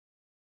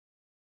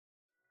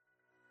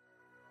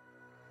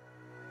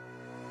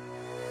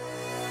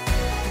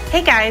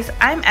Hey guys,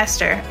 I'm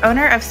Esther,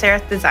 owner of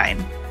Seraph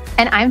Design.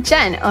 And I'm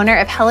Jen, owner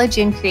of Hello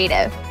June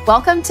Creative.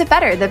 Welcome to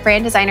Better, the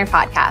Brand Designer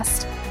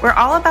Podcast. We're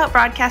all about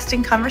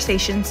broadcasting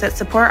conversations that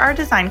support our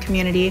design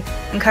community,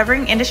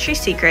 uncovering industry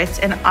secrets,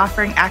 and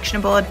offering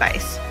actionable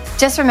advice.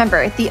 Just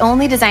remember, the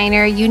only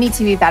designer you need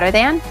to be better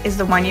than is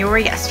the one you were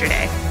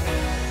yesterday.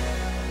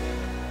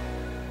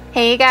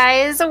 Hey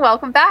guys,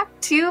 welcome back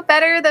to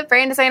Better, the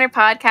Brand Designer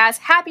Podcast.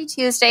 Happy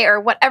Tuesday, or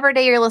whatever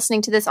day you're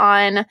listening to this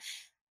on.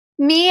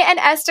 Me and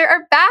Esther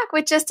are back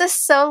with just a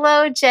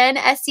solo Jen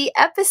Essie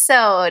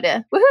episode.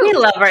 Woo-hoo. We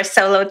love our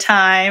solo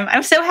time.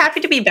 I'm so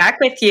happy to be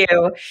back with you.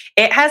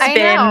 It has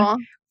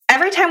been,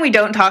 every time we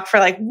don't talk for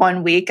like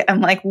 1 week,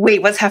 I'm like,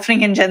 wait, what's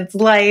happening in Jen's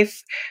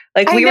life?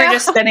 Like we were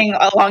just spending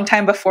a long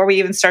time before we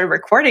even started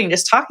recording,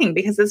 just talking,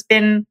 because it's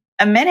been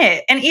a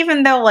minute. And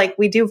even though like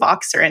we do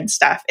Voxer and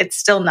stuff, it's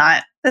still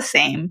not the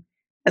same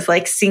as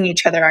like seeing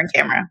each other on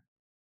camera.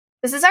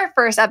 This is our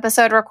first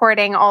episode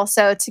recording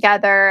also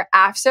together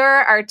after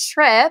our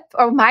trip,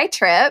 or my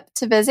trip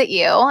to visit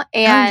you.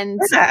 And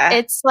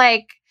it's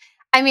like,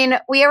 I mean,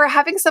 we were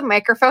having some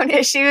microphone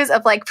issues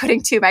of like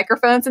putting 2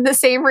 microphones in the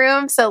same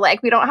room. So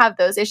like we don't have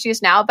those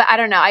issues now, but I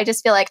don't know. I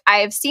just feel like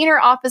I've seen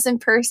her office in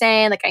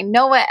person. Like I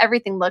know what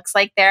everything looks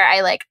like there.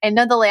 I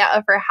know the layout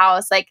of her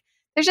house. Like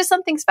there's just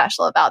something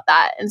special about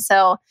that. And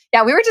so,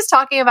 yeah, we were just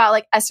talking about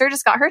like Esther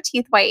just got her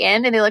teeth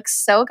whitened and they look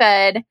so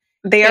good.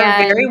 They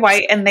are very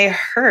white and they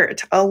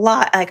hurt a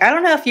lot. Like, I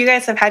don't know if you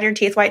guys have had your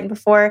teeth whitened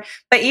before,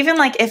 but even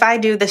like if I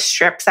do the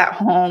strips at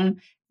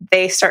home,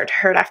 they start to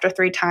hurt after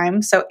 3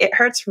 times. So it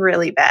hurts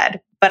really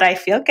bad, but I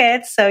feel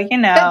good. So, you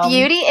know. But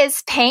beauty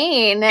is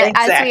pain,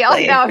 as we all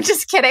know. I'm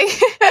just kidding.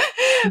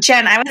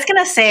 Jen, I was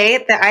going to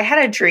say that I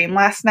had a dream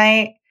last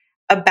night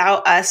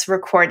about us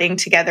recording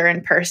together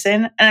in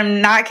person. And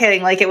I'm not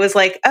kidding. Like, it was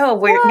like, oh,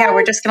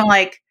 we're just going to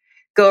like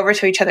go over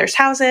to each other's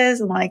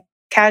houses and like,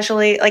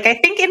 casually. Like, I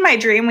think in my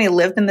dream, we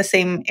lived in the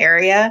same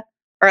area,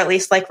 or at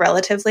least like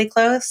relatively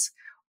close,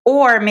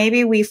 or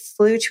maybe we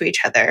flew to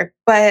each other.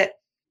 But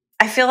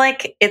I feel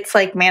like it's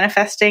like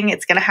manifesting.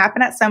 It's going to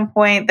happen at some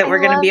point that we're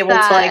going to be able to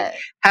like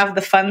have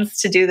the funds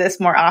to do this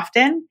more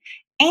often.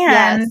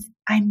 And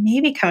I may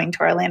be coming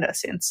to Orlando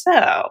soon.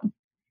 So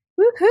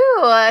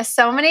woohoo!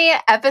 So many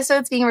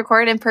episodes being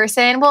recorded in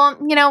person. Well,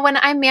 you know, when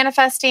I'm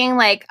manifesting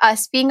like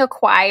us being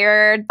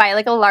acquired by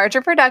like a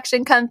larger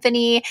production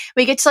company,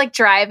 we get to like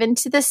drive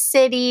into the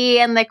city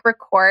and like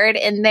record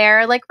in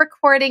their like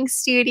recording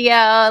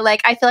studio.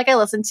 Like I feel like I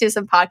listen to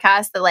some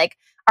podcasts that like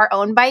are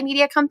owned by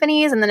media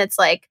companies, and then it's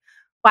like,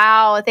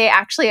 wow, they're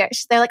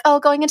like, oh,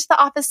 going into the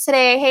office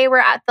today. Hey, we're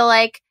at the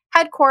like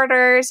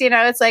headquarters, you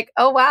know, it's like,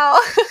 oh wow.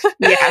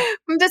 Yeah.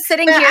 I'm just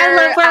sitting here. I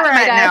love where we're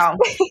at now.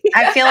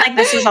 I feel like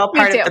this is all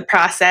part of the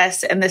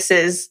process, and this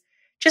is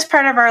just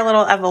part of our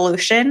little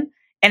evolution.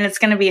 And it's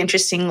going to be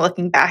interesting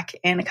looking back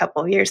in a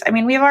couple of years. I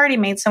mean, we've already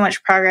made so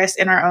much progress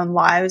in our own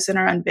lives, in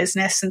our own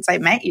business since I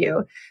met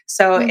you.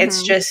 So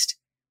it's just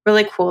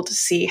really cool to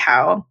see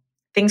how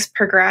things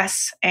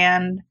progress,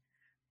 and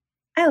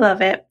I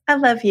love it. I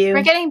love you.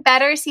 We're getting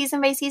better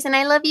season by season.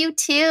 I love you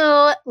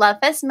too. Love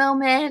this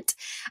moment.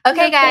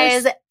 Okay,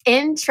 guys,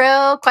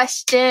 intro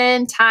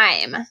question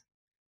time.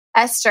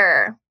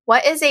 Esther,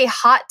 what is a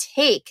hot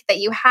take that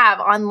you have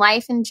on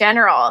life in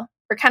general?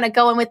 We're kind of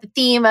going with the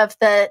theme of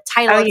the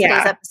title of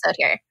today's episode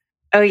here.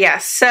 Oh, yeah.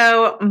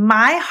 So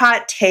my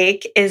hot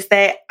take is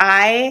that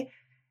I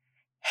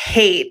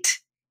hate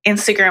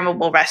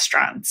Instagrammable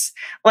restaurants,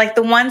 like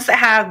the ones that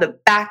have the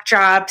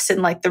backdrops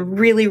and like the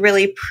really,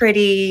 really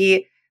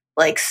pretty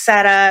like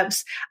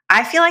setups.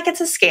 I feel like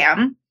it's a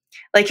scam.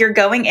 Like you're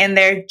going in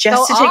there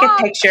just to take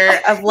a picture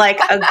of like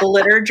a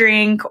glitter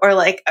drink or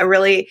like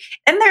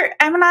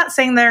I'm not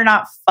saying they're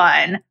not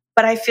fun,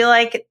 but I feel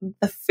like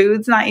the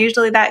food's not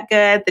usually that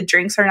good. The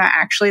drinks are not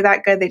actually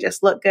that good. They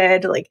just look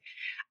good. Like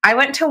I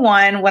went to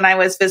one when I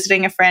was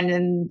visiting a friend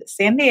in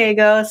San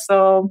Diego.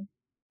 So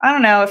I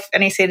don't know if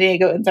any San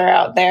Diegoans are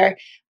out there,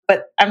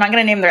 but I'm not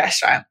going to name the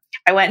restaurant.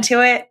 I went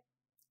to it.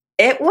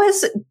 It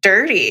was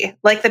dirty.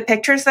 Like the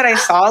pictures that I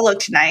saw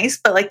looked nice,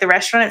 but like the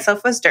restaurant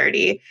itself was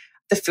dirty.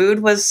 The food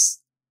was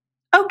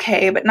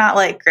okay, but not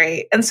like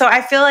great. And so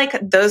I feel like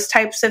those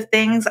types of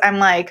things, I'm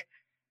like,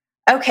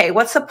 okay,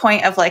 what's the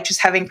point of like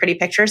just having pretty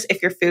pictures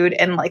if your food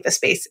and like the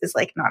space is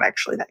like not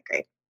actually that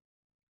great?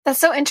 That's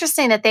so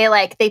interesting that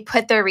they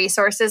put their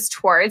resources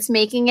towards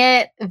making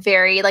it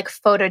very like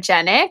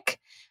photogenic,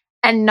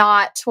 and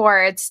not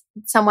towards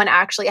someone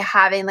actually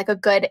having like a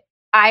good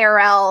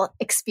IRL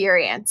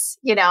experience,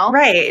 you know?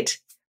 Right.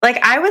 Like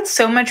I would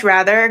so much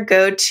rather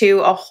go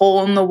to a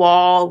hole in the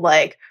wall,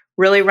 like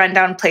really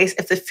rundown place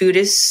if the food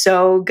is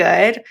so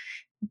good.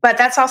 But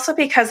that's also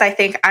because I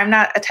think I'm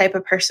not a type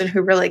of person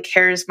who really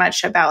cares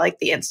much about like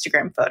the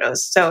Instagram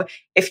photos. So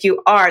if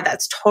you are,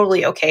 that's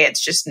totally okay.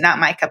 It's just not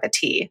my cup of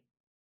tea.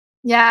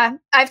 Yeah.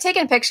 I've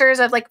taken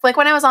pictures of like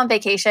when I was on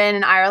vacation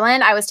in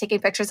Ireland, I was taking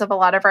pictures of a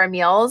lot of our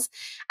meals.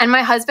 And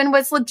my husband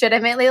was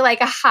legitimately like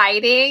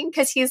hiding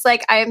because he's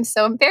like, I am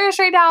so embarrassed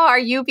right now. Are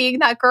you being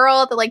that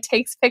girl that like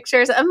takes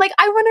pictures? I'm like,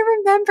 I want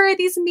to remember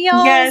these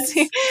meals. Yes.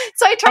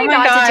 So I try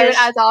not to do it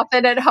as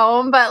often at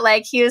home, but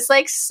like he was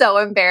like so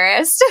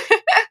embarrassed.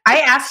 I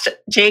asked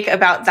Jake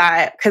about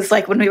that because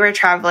like when we were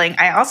traveling,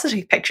 I also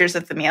took pictures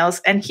of the meals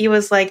and he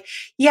was like,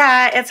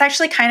 yeah, it's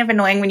actually kind of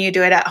annoying when you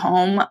do it at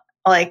home.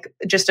 Like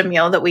just a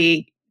meal that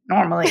we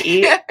normally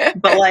eat.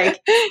 But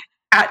like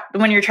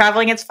when you're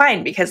traveling, it's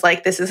fine because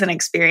like this is an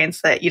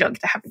experience that you don't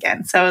get to have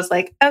again. So I was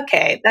like,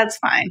 okay, that's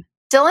fine.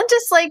 Dylan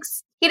just like,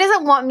 he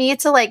doesn't want me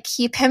to like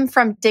keep him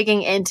from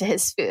digging into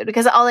his food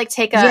because I'll like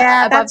take a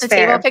above the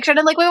table picture and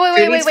I'm like, wait.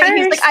 He's like,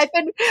 he's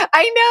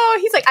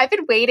like, I've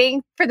been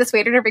waiting for this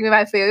waiter to bring me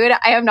my food.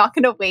 I am not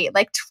going to wait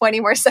like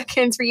 20 more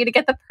seconds for you to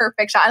get the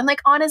perfect shot. I'm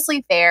like,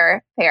 honestly,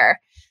 fair.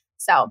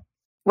 So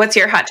what's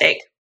your hot take?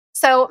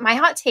 So my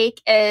hot take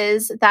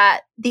is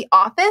that The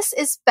Office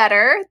is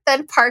better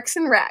than Parks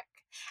and Rec.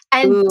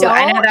 And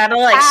I know that'll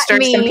like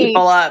stir some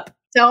people up.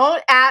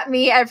 Don't at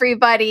me,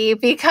 everybody,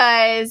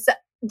 because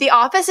The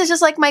Office is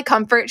just like my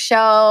comfort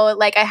show.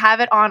 Like I have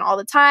it on all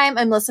the time.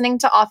 I'm listening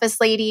to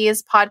Office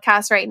Ladies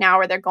podcast right now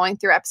where they're going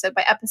through episode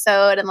by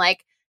episode and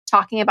like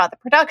talking about the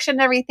production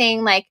and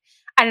everything. Like,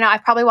 I don't know,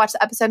 I've probably watched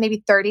the episode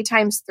maybe 30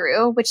 times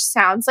through, which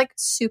sounds like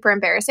super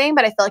embarrassing,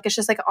 but I feel like it's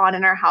just like on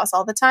in our house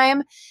all the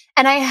time.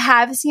 And I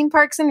have seen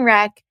Parks and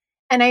Rec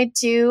and I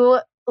do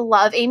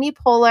love Amy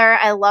Poehler.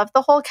 I love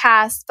the whole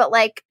cast, but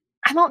like,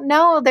 I don't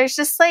know. There's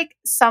just like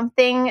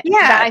something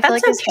that I feel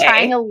like is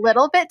trying a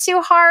little bit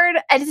too hard.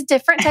 And it's a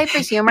different type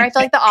of humor. I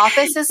feel like The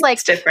Office is like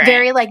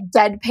very like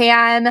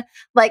deadpan,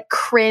 like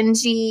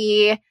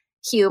cringy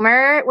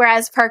humor,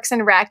 whereas Parks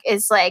and Rec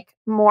is like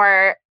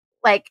more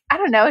like, I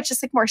don't know, it's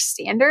just like more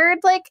standard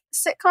like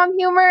sitcom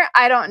humor.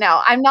 I don't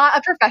know. I'm not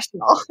a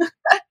professional.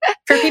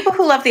 For people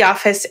who love The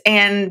Office,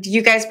 and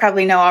you guys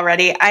probably know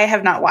already, I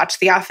have not watched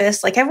The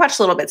Office. Like I've watched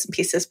little bits and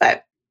pieces,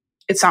 but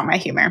it's not my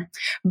humor.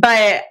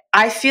 But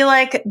I feel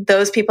like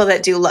those people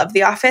that do love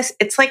The Office,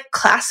 it's like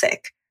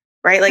classic,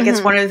 right? Like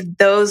it's one of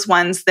those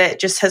ones that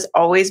just has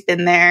always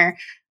been there.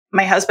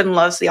 My husband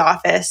loves The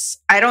Office.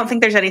 I don't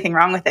think there's anything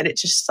wrong with it.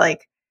 It's just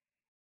like,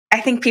 I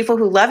think people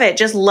who love it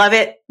just love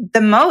it the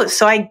most.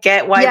 So I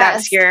get why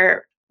that's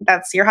your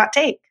hot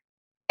take.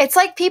 It's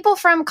like people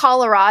from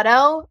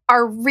Colorado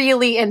are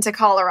really into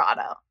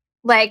Colorado.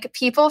 Like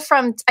people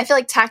from, I feel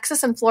like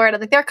Texas and Florida,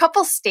 like there are a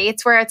couple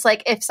states where it's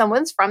like, if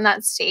someone's from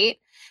that state,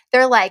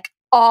 they're like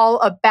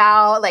all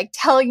about like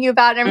telling you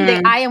about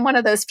everything. I am one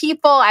of those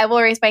people. I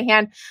will raise my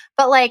hand.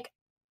 But like,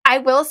 I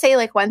will say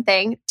like one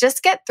thing,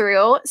 just get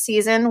through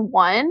season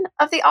 1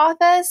 of The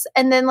Office.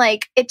 And then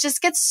like, it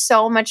just gets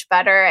so much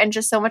better and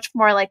just so much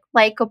more like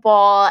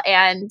likable.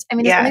 And I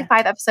mean, there's only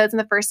 5 episodes in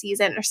the first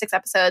season or 6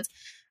 episodes.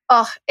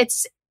 I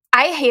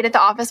hated The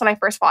Office when I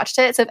first watched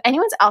it. So if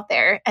anyone's out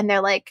there and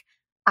they're like,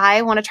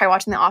 I want to try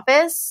watching The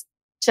Office,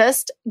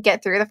 just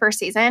get through the first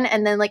season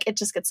and then like it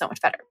just gets so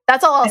much better.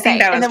 That's all I'll say.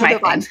 And then we'll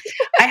move on.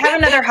 I have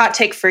another hot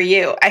take for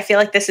you. I feel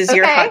like this is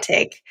your hot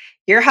take.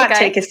 Your hot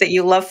take is that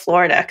you love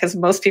Florida because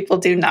most people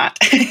do not.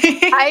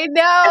 I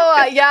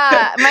know.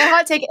 Yeah. My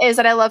hot take is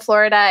that I love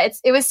Florida.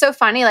 It was so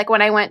funny. Like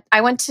when I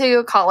went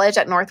to college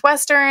at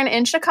Northwestern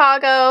in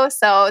Chicago.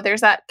 So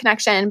there's that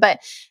connection. But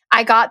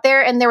I got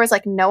there and there was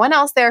like no one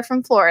else there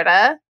from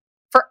Florida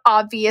for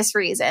obvious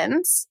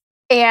reasons.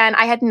 And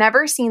I had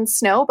never seen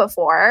snow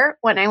before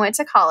when I went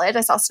to college.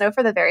 I saw snow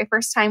for the very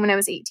first time when I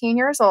was 18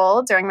 years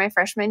old during my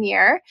freshman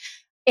year.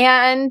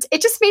 And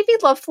it just made me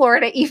love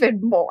Florida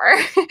even more.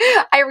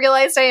 I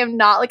realized I am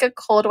not like a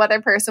cold weather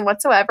person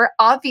whatsoever,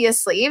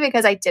 obviously,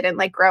 because I didn't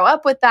like grow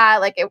up with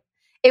that. Like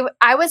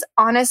I was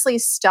honestly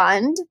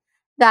stunned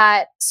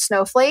that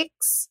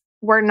snowflakes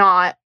were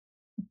not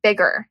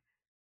bigger.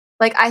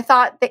 Like I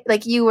thought that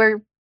like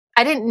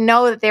I didn't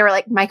know that they were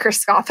like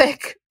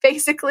microscopic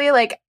basically.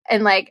 Like,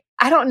 and like,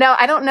 I don't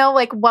know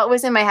like what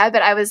was in my head,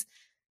 but I was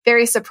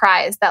very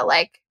surprised that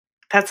like,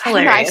 that's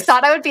hilarious. I just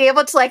thought I would be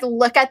able to like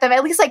look at them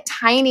at least like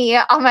tiny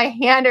on my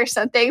hand or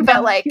something,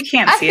 but like you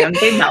can't see them;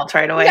 they melt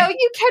right away. No,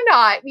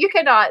 you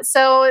cannot.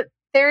 So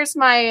there's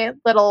my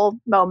little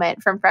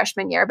moment from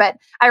freshman year. But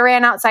I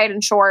ran outside in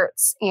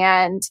shorts,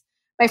 and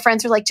my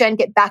friends were like, "Jen,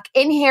 get back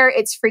in here!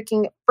 It's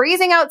freaking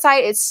freezing outside.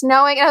 It's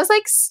snowing." And I was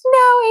like,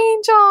 "Snow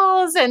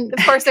angels!" And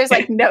of course, there's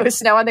like no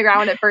snow on the ground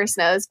when it first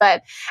snows.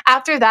 But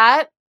after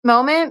that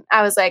moment,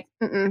 I was like,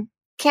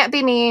 can't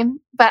be me.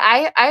 But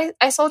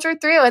I soldiered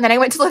through, and then I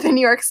went to live in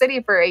New York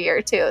City for a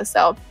year too.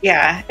 So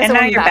yeah, and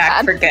now you're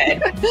back for good.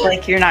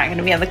 Like you're not going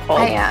to be on the cold.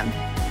 I am.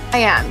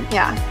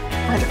 Yeah,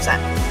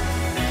 100%.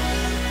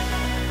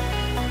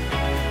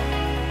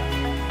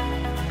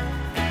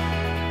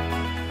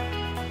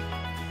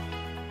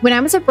 When I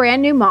was a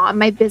brand new mom,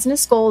 my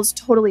business goals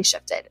totally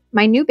shifted.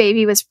 My new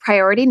baby was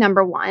priority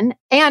number 1,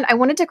 and I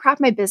wanted to craft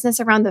my business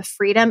around the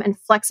freedom and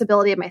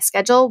flexibility of my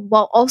schedule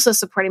while also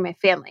supporting my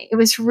family. It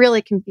was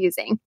really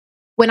confusing.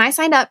 When I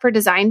signed up for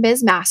Design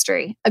Biz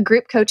Mastery, a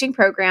group coaching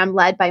program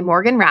led by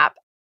Morgan Rapp,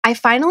 I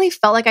finally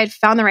felt like I'd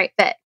found the right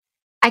fit.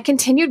 I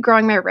continued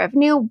growing my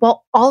revenue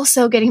while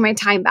also getting my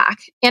time back.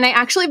 And I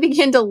actually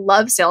began to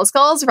love sales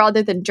calls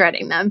rather than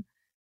dreading them.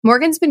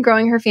 Morgan's been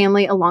growing her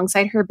family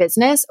alongside her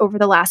business over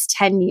the last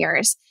 10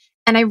 years.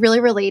 And I really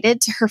related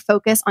to her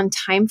focus on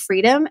time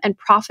freedom and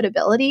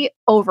profitability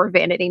over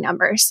vanity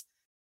numbers.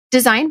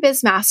 Design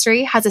Biz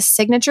Mastery has a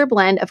signature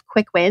blend of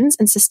quick wins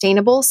and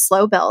sustainable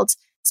slow builds,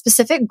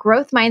 specific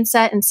growth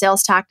mindset and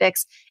sales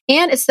tactics,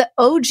 and it's the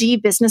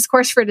OG business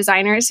course for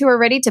designers who are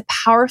ready to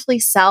powerfully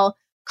sell,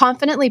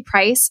 confidently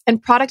price,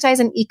 and productize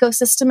an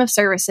ecosystem of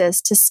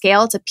services to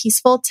scale to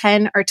peaceful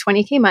 10 or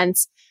 20K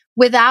months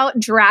without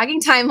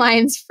dragging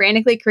timelines,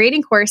 frantically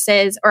creating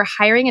courses, or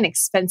hiring an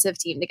expensive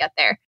team to get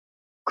there.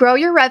 Grow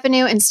your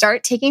revenue and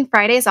start taking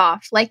Fridays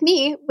off, like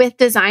me, with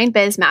Design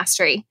Biz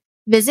Mastery.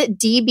 Visit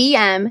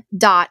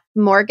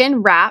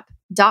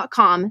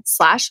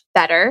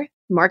dbm.morganrapp.com/better.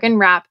 Morgan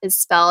Rapp is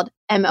spelled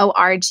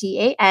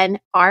MORGANRAPP.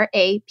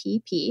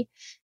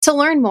 To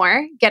learn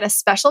more, get a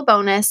special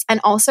bonus, and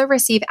also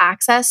receive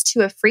access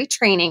to a free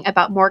training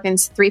about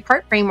Morgan's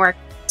 3-part framework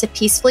to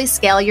peacefully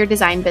scale your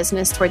design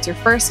business towards your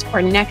first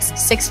or next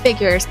 6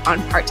 figures on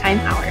part-time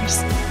hours.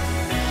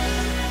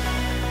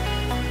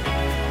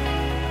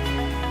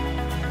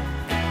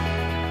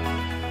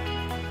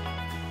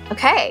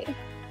 Okay,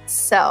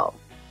 so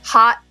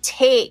hot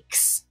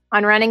takes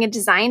on running a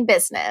design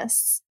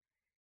business.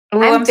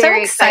 I'm so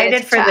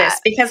excited for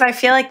this because I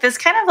feel like this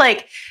kind of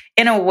like,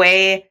 in a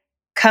way,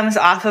 comes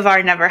off of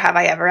our Never Have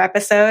I Ever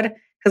episode,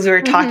 because we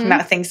were talking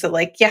about things that,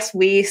 like, yes,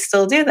 we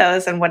still do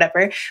those and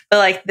whatever. But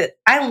like,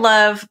 I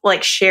love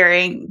like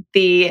sharing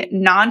the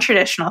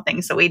non-traditional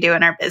things that we do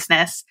in our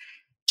business,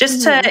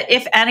 just to,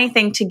 if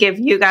anything, to give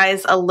you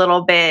guys a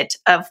little bit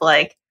of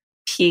like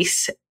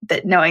peace,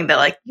 that knowing that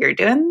like you're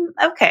doing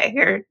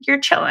okay, you're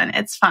chilling,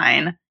 it's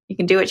fine, you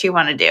can do what you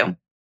want to do.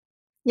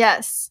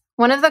 Yes.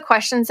 One of the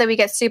questions that we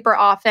get super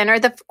often, or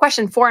the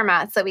question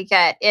formats that we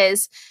get,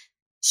 is,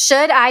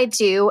 should I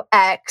do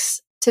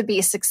X to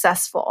be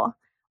successful?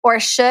 Or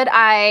should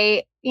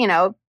I,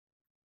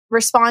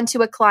 respond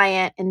to a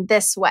client in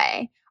this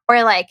way?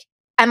 Or like,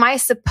 am I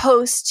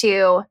supposed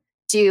to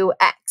do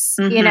X?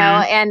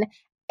 And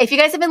if you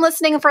guys have been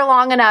listening for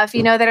long enough,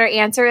 you know that our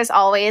answer is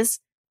always,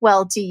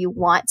 well, do you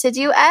want to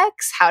do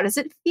X? How does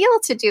it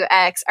feel to do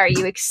X? Are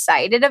you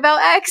excited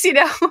about X?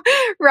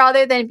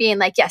 Rather than being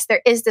like, yes,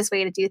 there is this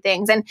way to do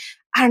things. And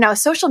I don't know,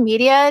 social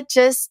media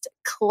just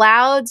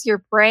clouds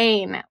your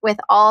brain with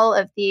all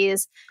of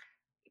these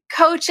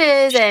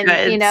coaches and,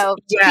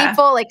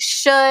 people like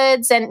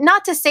shoulds. And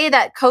not to say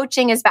that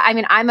coaching is bad. I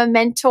mean, I'm a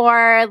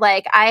mentor.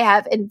 Like, I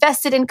have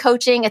invested in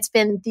coaching. It's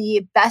been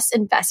the best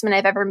investment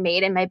I've ever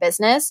made in my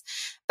business.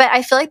 But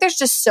I feel like there's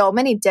just so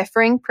many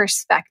differing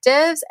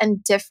perspectives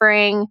and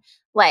differing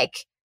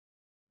like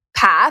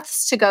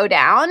paths to go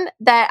down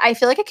that I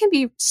feel like it can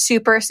be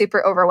super,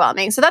 super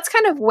overwhelming. So that's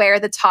kind of where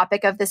the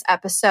topic of this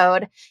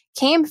episode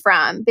came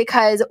from,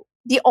 because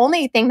the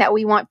only thing that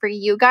we want for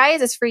you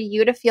guys is for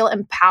you to feel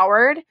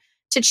empowered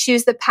to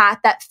choose the path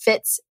that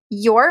fits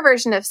your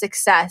version of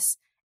success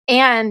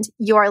and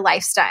your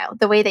lifestyle,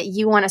 the way that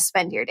you want to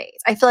spend your days.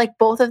 I feel like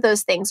both of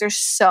those things are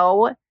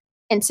so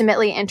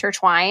intimately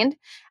intertwined.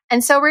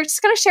 And so we're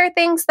just going to share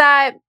things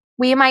that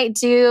we might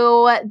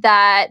do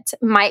that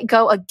might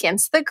go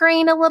against the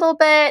grain a little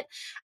bit.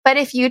 But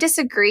if you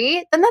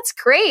disagree, then that's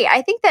great.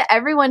 I think that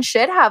everyone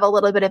should have a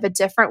little bit of a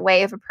different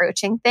way of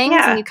approaching things.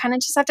 Yeah. And you kind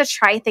of just have to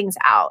try things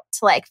out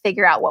to like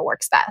figure out what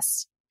works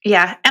best.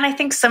 Yeah. And I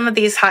think some of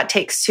these hot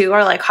takes too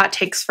are like hot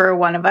takes for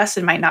one of us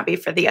and might not be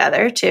for the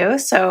other too.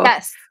 So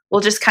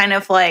we'll just kind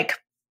of like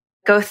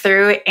go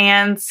through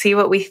and see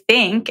what we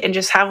think and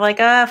just have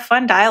like a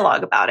fun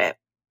dialogue about it.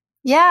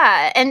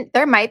 Yeah. And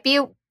there might be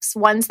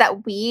ones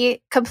that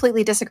we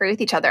completely disagree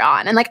with each other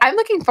on. And like, I'm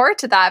looking forward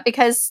to that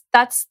because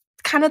that's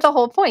kind of the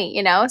whole point,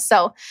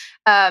 So,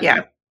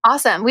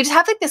 awesome. We just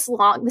have like this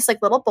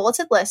little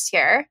bulleted list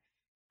here,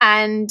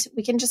 and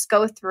we can just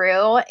go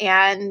through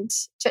and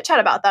chit chat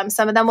about them.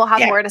 Some of them we'll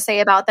have more to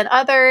say about than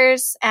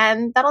others,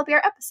 and that'll be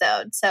our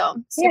episode.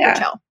 So super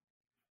chill.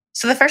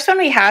 So the first one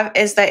we have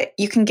is that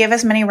you can give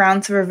as many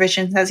rounds of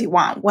revisions as you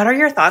want. What are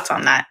your thoughts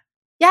on that?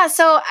 Yeah.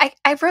 So I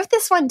wrote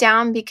this one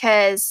down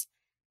because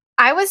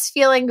I was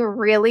feeling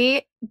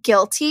really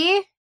guilty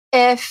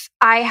if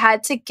I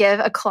had to give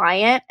a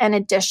client an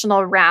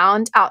additional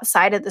round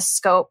outside of the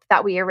scope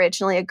that we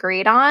originally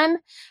agreed on.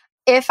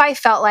 If I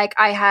felt like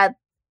I had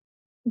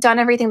done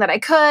everything that I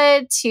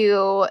could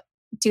to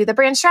do the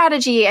brand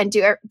strategy and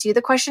do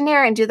the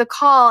questionnaire and do the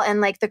call and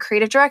like the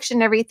creative direction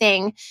and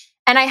everything.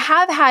 And I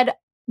have had,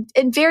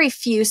 in very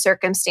few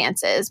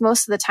circumstances,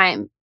 most of the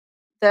time,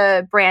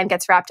 the brand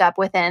gets wrapped up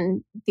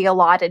within the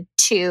allotted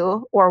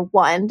 2 or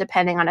 1,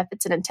 depending on if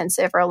it's an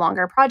intensive or a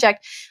longer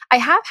project. I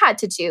have had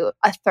to do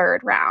a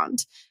third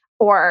round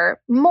or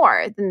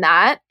more than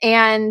that.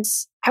 And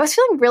I was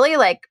feeling really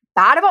like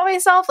bad about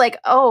myself. Like,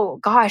 oh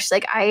gosh,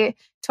 like I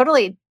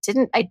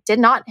did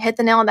not hit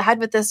the nail on the head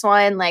with this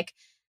one. Like,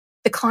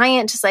 the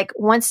client just like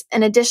wants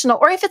an additional,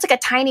 or if it's like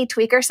a tiny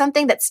tweak or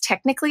something that's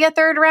technically a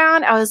third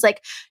round, I was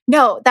like,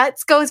 no, that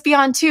goes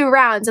beyond 2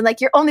 rounds. And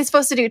like, you're only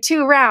supposed to do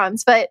 2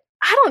 rounds. But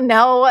I don't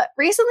know.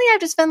 Recently,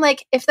 I've just been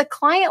like, if the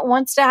client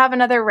wants to have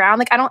another round,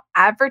 like I don't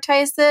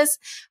advertise this,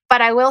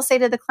 but I will say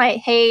to the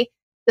client, hey,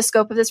 the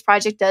scope of this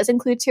project does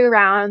include 2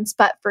 rounds,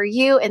 but for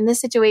you in this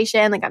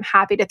situation, like I'm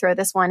happy to throw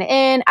this one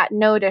in at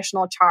no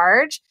additional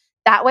charge.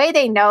 That way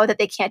they know that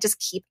they can't just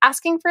keep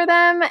asking for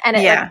them, and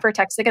it like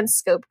protects against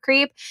scope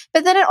creep.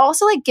 But then it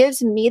also like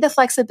gives me the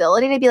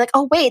flexibility to be like,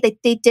 oh wait,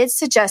 they did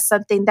suggest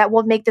something that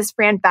will make this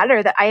brand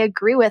better that I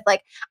agree with.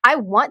 Like I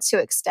want to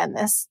extend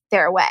this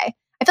their way.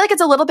 I feel like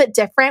it's a little bit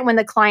different when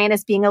the client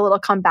is being a little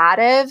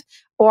combative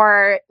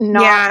or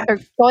not, or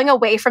going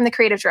away from the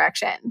creative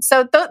direction.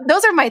 So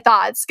those are my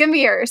thoughts. Give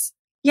me yours.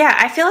 Yeah,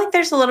 I feel like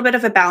there's a little bit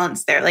of a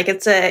balance there. Like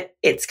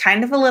it's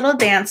kind of a little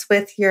dance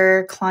with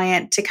your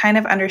client to kind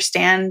of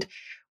understand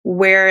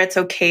where it's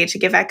okay to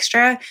give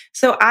extra.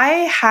 So I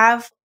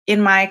have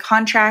in my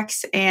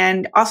contracts,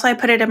 and also I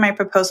put it in my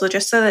proposal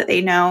just so that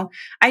they know,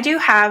 I do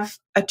have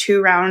a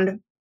 2-round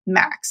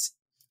max,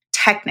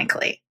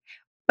 technically.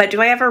 But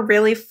do I ever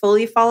really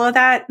fully follow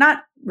that?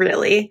 Not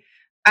really.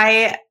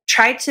 I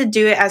try to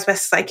do it as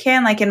best as I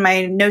can. Like in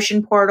my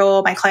Notion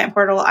portal, my client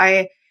portal,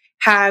 I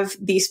have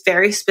these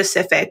very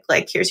specific,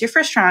 like, here's your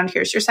first round,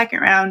 here's your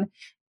second round.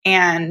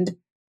 And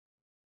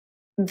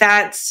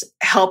that's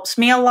helped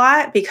me a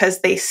lot because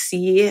they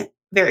see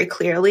very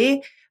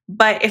clearly.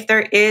 But if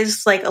there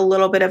is like a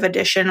little bit of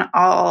addition,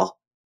 I'll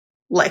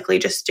likely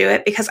just do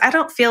it because I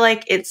don't feel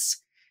like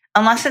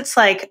unless it's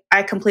like,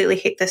 I completely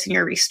hate this and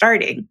you're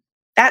restarting.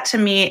 That to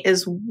me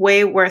is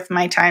way worth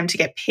my time to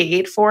get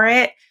paid for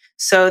it.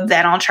 So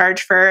then I'll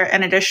charge for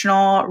an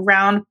additional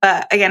round.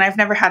 But again, I've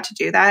never had to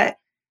do that,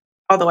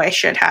 although I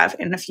should have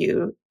in a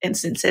few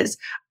instances.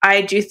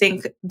 I do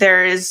think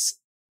there is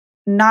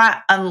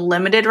not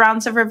unlimited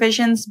rounds of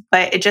revisions,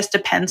 but it just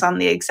depends on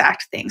the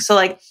exact thing. So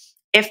like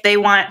if they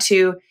want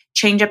to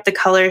change up the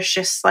colors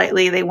just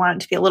slightly, they want it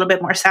to be a little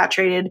bit more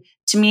saturated.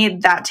 To me,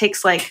 that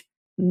takes like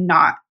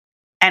not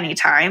any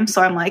time.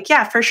 So I'm like,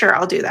 yeah, for sure,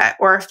 I'll do that.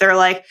 Or if they're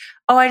like,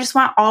 oh, I just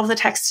want all of the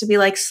text to be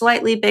like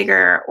slightly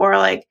bigger, or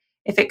like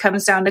if it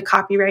comes down to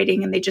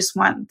copywriting and they just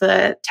want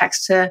the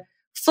text to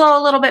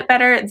flow a little bit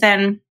better,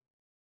 then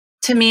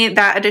to me,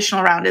 that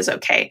additional round is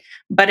okay.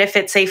 But if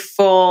it's a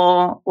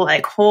full,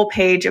 like, whole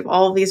page of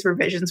all of these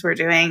revisions we're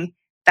doing,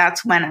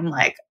 that's when I'm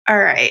like, all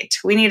right,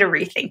 we need to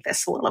rethink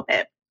this a little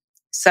bit.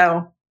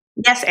 So,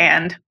 yes,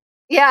 and.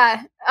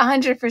 Yeah,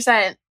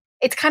 100%.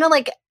 It's kind of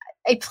like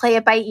I play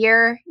it by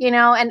ear,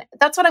 and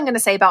that's what I'm going to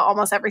say about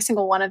almost every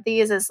single one of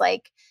these is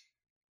like,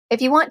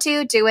 if you want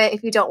to, do it.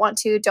 If you don't want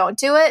to, don't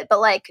do it.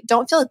 But like,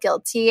 don't feel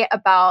guilty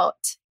about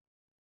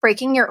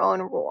breaking your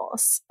own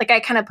rules. Like I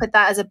kind of put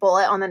that as a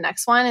bullet on the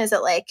next one, is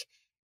that like,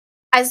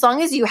 as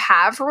long as you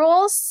have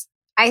rules,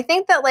 I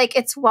think that like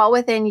it's well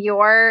within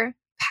your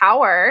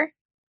power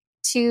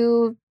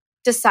to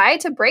decide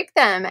to break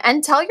them,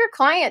 and tell your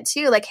client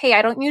too, like, hey,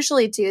 I don't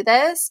usually do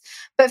this,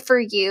 but for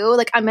you,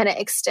 like I'm going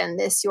to extend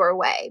this your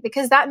way,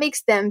 because that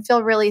makes them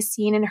feel really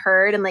seen and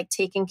heard and like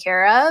taken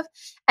care of.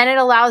 And it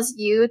allows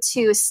you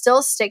to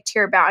still stick to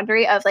your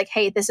boundary of like,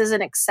 hey, this is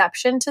an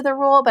exception to the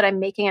rule, but I'm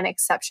making an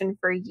exception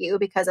for you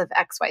because of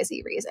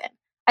XYZ reason.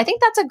 I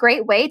think that's a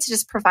great way to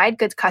just provide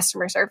good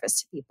customer service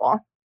to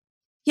people.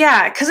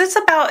 Yeah, because it's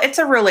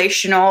a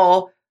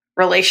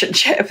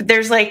relationship.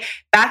 There's like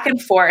back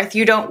and forth.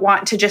 You don't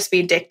want to just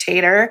be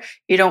dictator.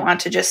 You don't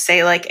want to just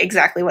say like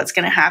exactly what's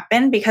going to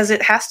happen, because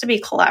it has to be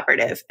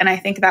collaborative. And I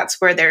think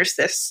that's where there's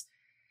this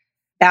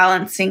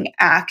balancing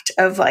act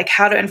of like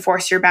how to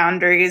enforce your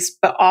boundaries,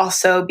 but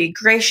also be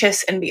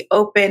gracious and be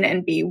open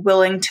and be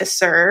willing to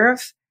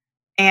serve.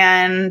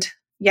 And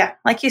yeah,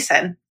 like you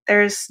said,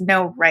 there's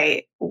no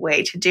right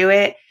way to do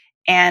it.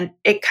 And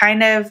it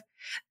kind of,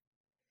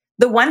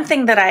 the one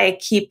thing that I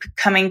keep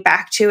coming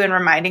back to and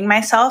reminding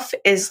myself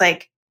is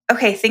like,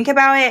 okay, think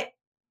about it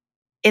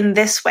in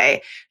this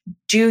way.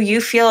 Do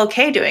you feel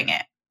okay doing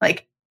it?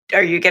 Like,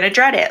 are you going to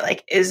dread it?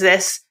 Like, is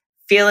this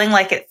feeling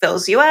like it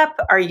fills you up?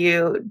 Are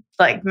you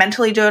like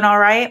mentally doing all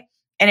right?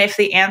 And if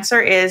the answer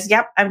is,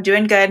 yep, I'm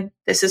doing good,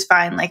 this is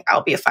fine, like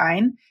I'll be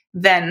fine,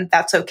 then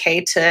that's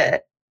okay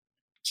to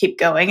keep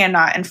going and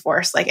not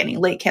enforce like any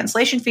late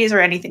cancellation fees or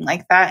anything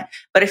like that.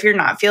 But if you're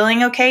not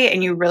feeling okay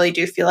and you really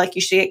do feel like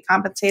you should get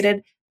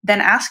compensated,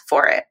 then ask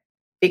for it,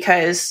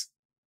 because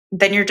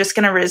then you're just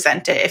going to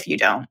resent it if you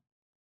don't.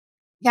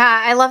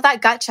 Yeah, I love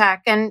that gut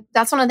check. And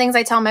that's one of the things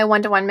I tell my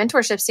one-to-one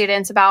mentorship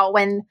students about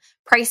when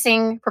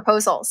pricing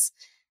proposals.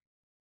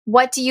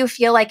 What do you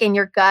feel like in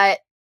your gut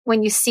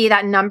when you see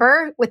that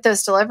number with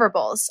those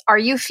deliverables? Are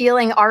you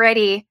feeling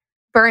already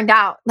burned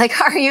out? Like,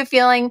 are you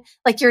feeling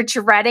like you're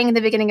dreading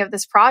the beginning of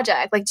this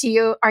project? Like,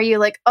 are you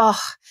like, oh,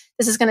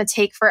 this is going to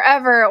take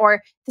forever,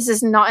 or this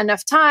is not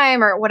enough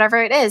time, or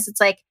whatever it is?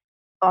 It's like,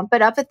 bump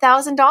it up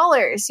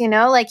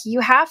 $1,000, like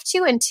you have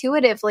to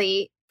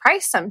intuitively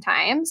price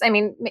sometimes. I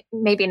mean,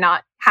 maybe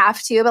not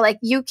have to, but like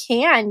you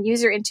can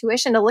use your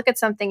intuition to look at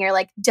something. You're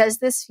like, does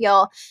this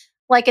feel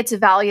like it's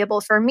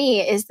valuable for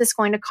me? Is this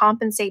going to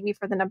compensate me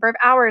for the number of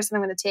hours that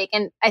I'm going to take?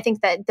 And I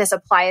think that this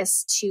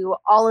applies to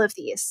all of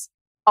these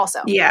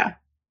also. Yeah,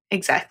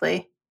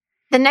 exactly.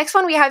 The next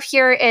one we have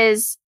here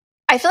is,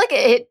 I feel like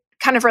it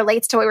kind of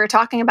relates to what we were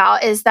talking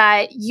about, is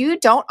that you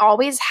don't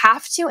always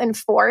have to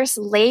enforce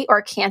late or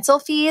cancel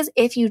fees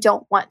if you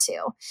don't want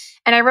to.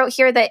 And I wrote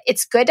here that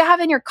it's good to have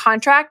in your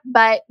contract,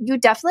 but you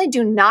definitely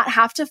do not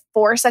have to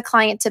force a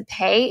client to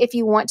pay if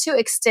you want to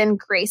extend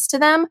grace to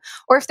them,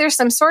 or if there's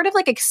some sort of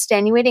like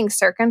extenuating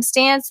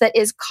circumstance that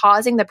is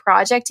causing the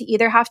project to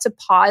either have to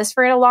pause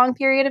for a long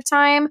period of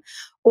time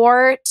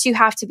or to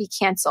have to be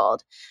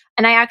canceled.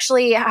 And I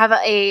actually have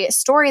a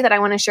story that I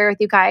want to share with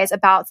you guys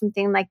about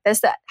something like this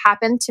that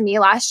happened to me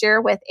last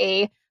year with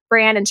a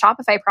brand and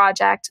Shopify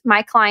project.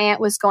 My client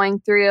was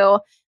going through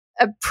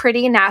a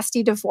pretty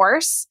nasty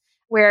divorce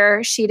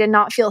where she did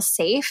not feel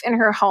safe in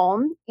her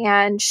home,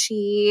 and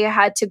she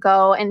had to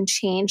go and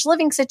change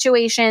living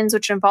situations,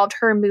 which involved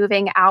her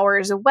moving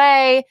hours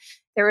away.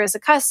 There was a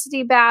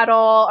custody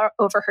battle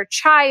over her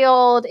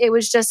child. It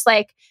was just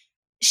like,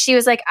 she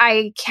was like,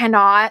 I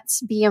cannot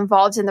be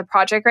involved in the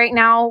project right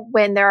now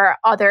when there are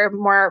other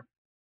more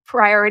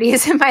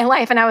priorities in my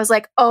life. And I was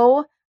like,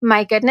 oh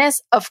my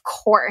goodness, of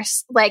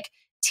course. Like,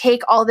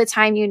 take all the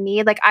time you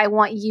need. Like, I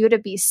want you to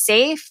be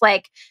safe.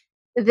 Like,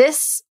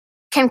 this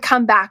can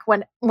come back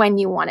when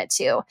you want it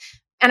to.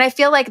 And I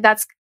feel like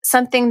that's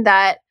something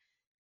that,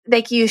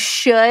 like, you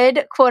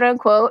should, quote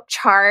unquote,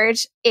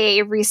 charge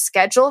a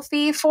reschedule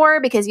fee for,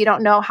 because you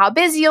don't know how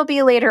busy you'll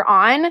be later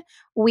on.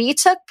 We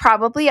took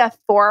probably a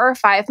 4 or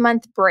 5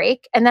 month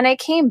break, and then I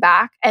came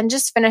back and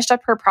just finished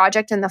up her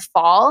project in the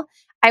fall.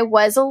 I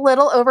was a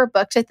little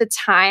overbooked at the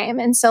time.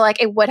 And so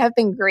like, it would have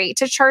been great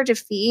to charge a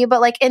fee,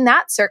 but like in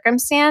that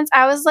circumstance,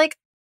 I was like,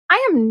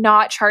 I am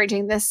not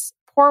charging this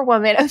poor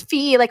woman a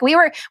fee. Like, we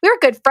were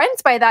good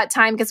friends by that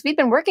time because we'd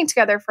been working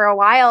together for a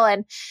while.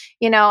 And,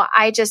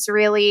 I just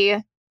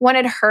really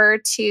wanted her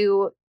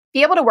to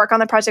be able to work on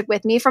the project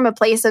with me from a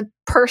place of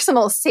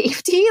personal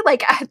safety,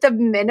 like at the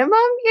minimum,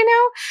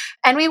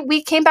 and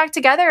we came back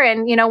together.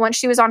 And, once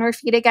she was on her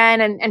feet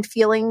again and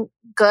feeling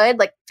good,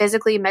 like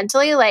physically,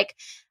 mentally, like,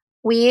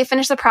 we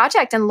finished the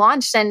project and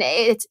launched, and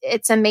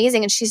it's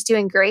amazing. And she's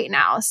doing great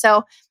now.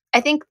 So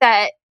I think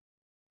that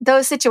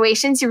those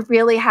situations, you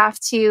really have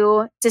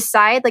to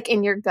decide, like,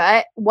 in your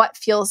gut, what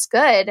feels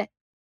good,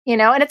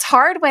 and it's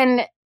hard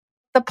when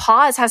the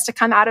pause has to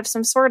come out of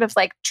some sort of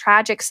like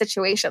tragic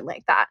situation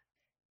like that.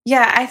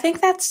 Yeah, I think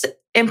that's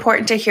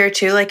important to hear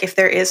too. Like, if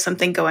there is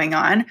something going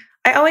on,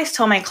 I always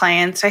tell my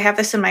clients, I have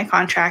this in my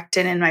contract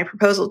and in my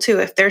proposal too,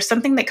 if there's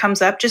something that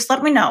comes up, just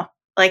let me know.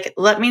 Like,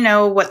 let me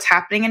know what's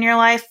happening in your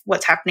life,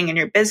 what's happening in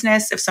your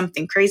business. If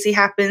something crazy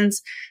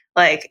happens,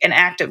 like an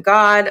act of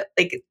God,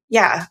 like,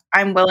 yeah,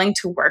 I'm willing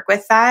to work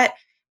with that.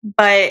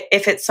 But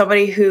if it's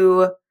somebody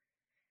who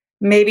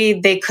maybe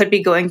they could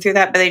be going through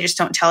that, but they just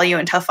don't tell you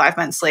until 5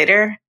 months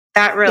later,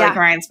 that really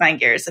grinds my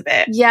gears a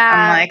bit. Yeah.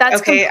 I'm like,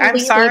 that's okay, I'm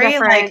sorry.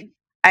 Different. Like,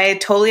 I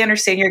totally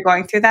understand you're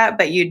going through that,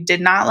 but you did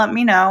not let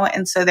me know.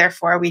 And so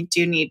therefore we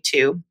do need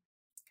to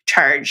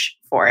charge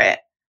for it.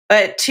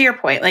 But to your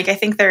point, like, I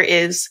think there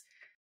is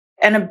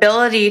an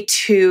ability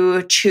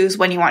to choose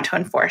when you want to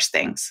enforce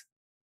things.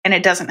 And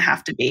it doesn't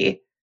have to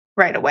be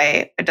right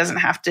away. It doesn't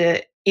have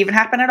to even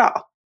happen at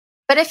all.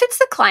 But if it's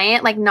the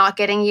client, like, not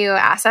getting you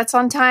assets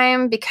on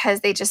time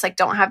because they just like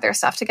don't have their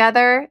stuff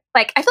together,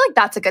 like, I feel like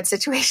that's a good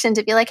situation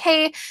to be like,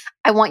 hey,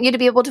 I want you to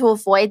be able to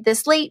avoid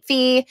this late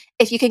fee.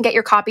 If you can get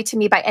your copy to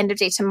me by end of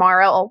day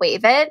tomorrow, I'll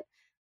waive it.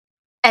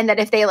 And then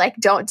if they like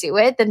don't do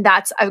it, then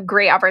that's a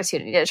great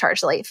opportunity to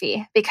charge the late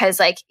fee, because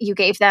like, you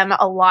gave them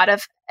a lot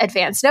of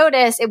advance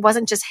notice. It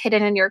wasn't just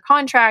hidden in your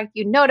contract.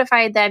 You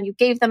notified them, you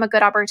gave them a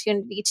good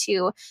opportunity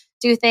to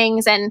do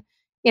things. And,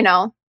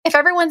 if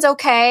everyone's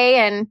okay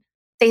and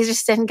they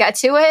just didn't get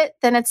to it,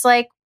 then it's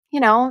like,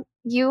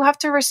 you have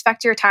to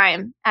respect your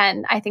time.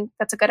 And I think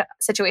that's a good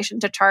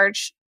situation to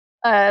charge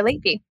a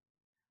late fee.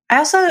 I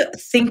also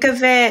think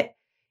of it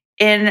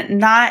in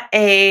not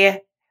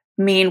a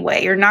mean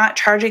way. You're not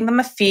charging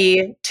them a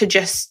fee to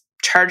just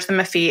charge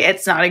them a fee.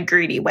 It's not a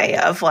greedy way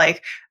of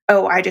like,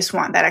 oh, I just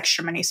want that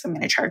extra money, so I'm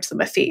going to charge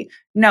them a fee.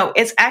 No,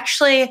 it's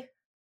actually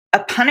a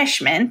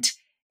punishment.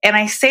 And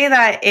I say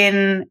that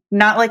in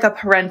not like a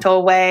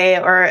parental way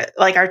or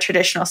like our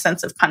traditional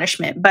sense of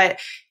punishment, but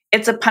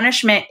it's a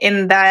punishment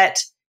in that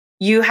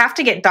you have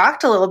to get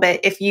docked a little bit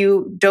if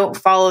you don't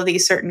follow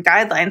these certain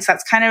guidelines.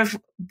 That's kind of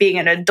being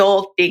an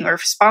adult, being a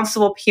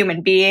responsible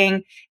human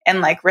being, and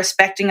like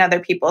respecting other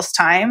people's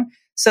time.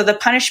 So the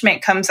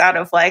punishment comes out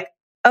of like,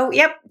 oh,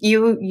 yep,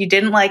 you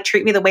didn't like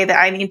treat me the way that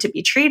I need to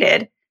be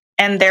treated.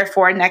 And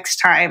therefore next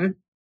time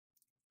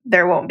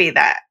there won't be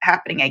that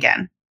happening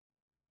again.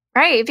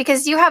 Right,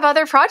 because you have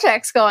other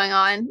projects going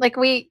on. Like,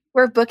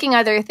 we're booking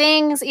other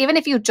things. Even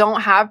if you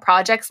don't have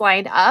projects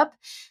lined up,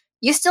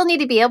 you still need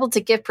to be able to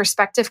give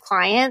prospective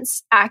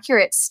clients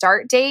accurate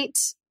start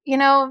dates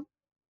for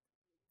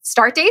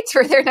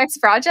their next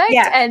project.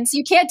 Yeah. And so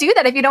you can't do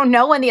that if you don't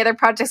know when the other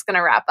project's going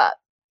to wrap up.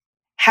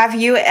 Have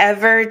you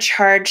ever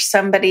charged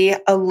somebody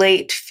a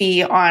late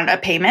fee on a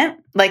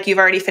payment? Like you've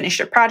already finished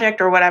a project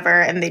or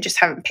whatever, and they just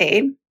haven't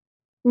paid?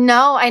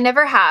 No, I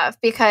never have,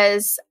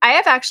 because I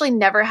have actually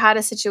never had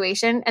a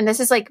situation, and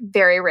this is like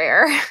very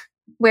rare,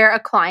 where a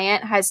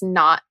client has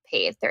not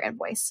paid their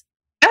invoice.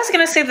 I was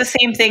going to say the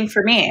same thing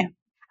for me.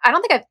 I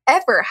don't think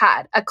I've ever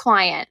had a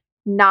client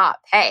not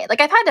pay. Like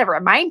I've had to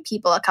remind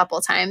people a couple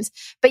of times,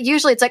 but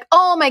usually it's like,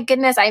 oh my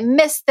goodness, I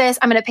missed this.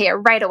 I'm going to pay it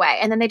right away.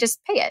 And then they just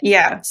pay it.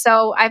 Yeah.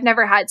 So I've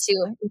never had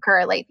to incur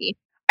a late fee.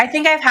 I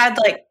think I've had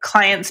like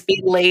clients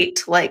be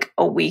late like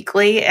a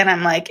weekly, and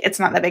I'm like, it's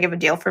not that big of a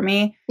deal for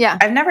me. Yeah.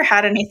 I've never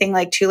had anything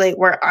like too late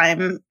where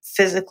I'm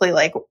physically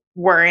like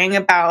worrying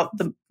about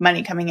the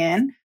money coming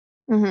in.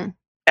 Mm-hmm.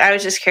 I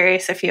was just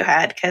curious if you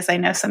had, because I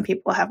know some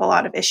people have a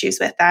lot of issues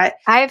with that.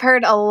 I've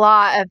heard a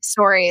lot of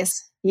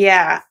stories.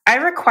 Yeah. I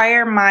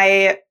require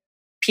my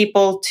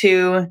people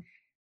to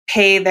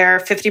pay their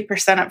 50%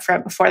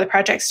 upfront before the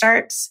project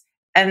starts,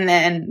 and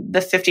then the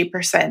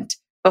 50%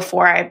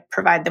 before I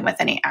provide them with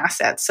any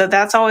assets. So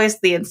that's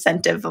always the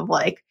incentive of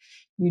like,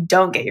 you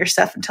don't get your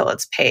stuff until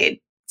it's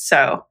paid.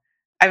 So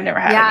I've never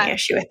had any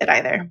issue with it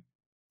either.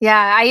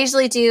 Yeah. I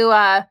usually do.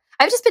 I've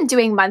just been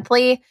doing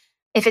monthly.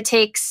 If it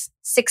takes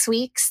 6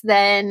 weeks,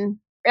 then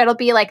it'll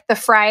be like the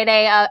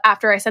Friday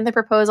after I send the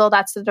proposal,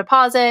 that's the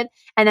deposit.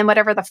 And then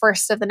whatever the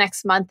first of the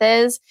next month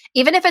is,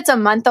 even if it's a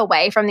month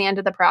away from the end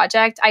of the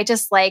project, I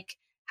just like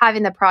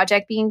having the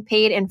project being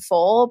paid in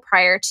full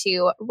prior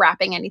to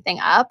wrapping anything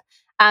up.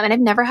 And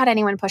I've never had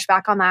anyone push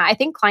back on that. I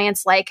think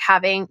clients like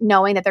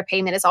knowing that their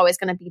payment is always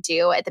going to be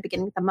due at the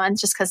beginning of the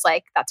month, just because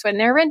like that's when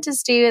their rent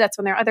is due. That's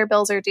when their other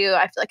bills are due.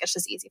 I feel like it's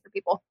just easy for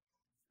people.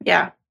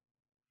 Yeah.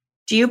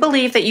 Do you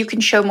believe that you can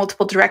show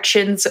multiple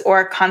directions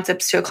or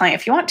concepts to a client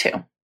if you want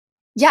to?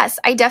 Yes,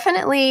 I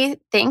definitely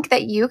think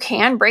that you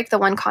can break the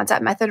one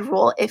concept method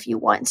rule if you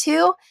want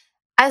to,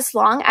 as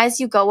long as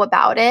you go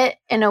about it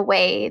in a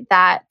way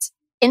that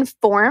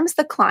informs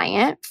the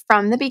client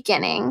from the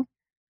beginning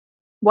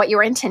what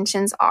your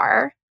intentions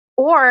are,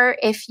 or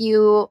if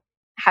you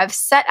have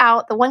set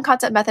out the one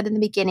concept method in the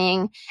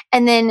beginning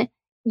and then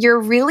you're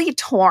really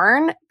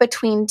torn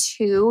between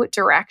two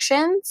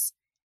directions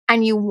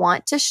and you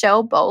want to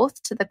show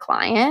both to the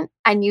client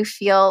and you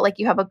feel like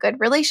you have a good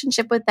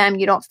relationship with them,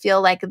 you don't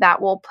feel like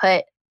that will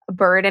put a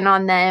burden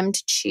on them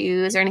to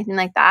choose or anything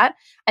like that.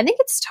 I think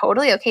it's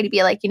totally okay to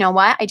be like, you know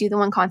what? I do the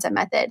one concept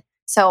method.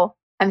 So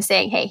I'm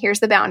saying, hey, here's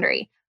the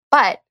boundary,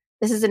 but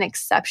this is an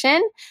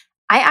exception.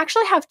 I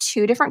actually have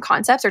 2 different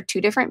concepts or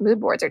 2 different mood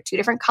boards or 2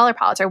 different color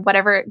palettes or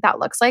whatever that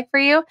looks like for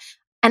you.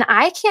 And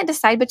I can't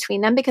decide between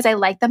them because I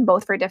like them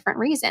both for different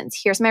reasons.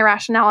 Here's my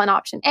rationale in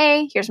option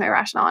A. Here's my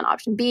rationale in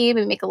option B.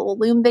 We make a little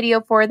Loom video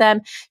for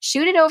them,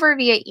 shoot it over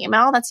via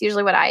email. That's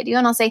usually what I do.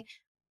 And I'll say,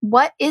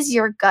 what is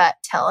your gut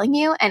telling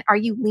you? And are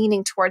you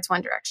leaning towards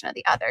one direction or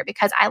the other?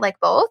 Because I like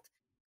both.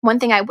 One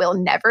thing I will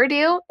never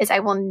do is I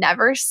will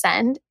never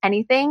send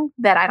anything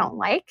that I don't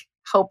like,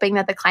 hoping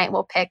that the client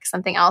will pick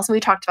something else. And we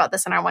talked about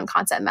this in our one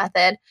concept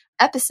method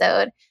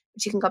episode,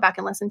 which you can go back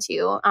and listen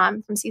to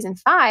from season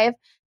 5.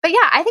 But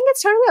yeah, I think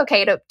it's totally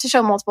okay to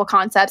show multiple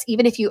concepts,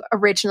 even if you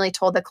originally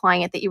told the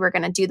client that you were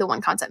going to do the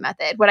one concept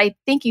method. What I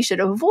think you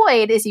should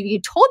avoid is if you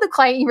told the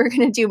client you were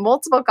going to do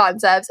multiple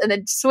concepts and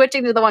then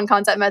switching to the one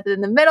concept method in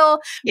the middle.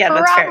 Yeah,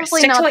 that's fair.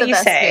 Stick to what you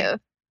say.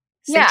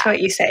 Stick to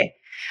what you say.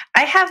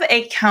 I have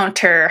a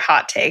counter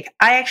hot take.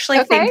 I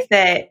actually think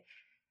that,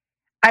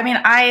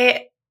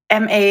 I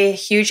am a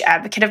huge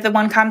advocate of the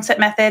one concept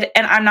method,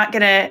 and I'm not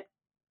going to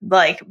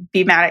like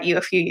be mad at you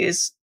if you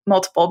use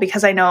multiple,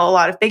 because I know a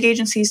lot of big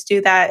agencies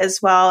do that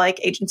as well. Like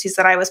agencies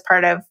that I was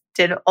part of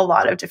did a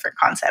lot of different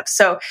concepts.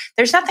 So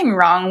there's nothing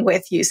wrong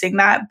with using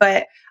that,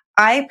 but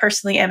I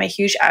personally am a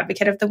huge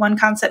advocate of the one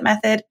concept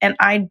method. And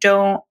I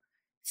don't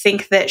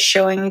think that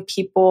showing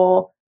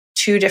people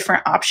 2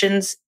 different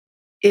options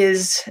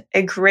is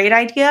a great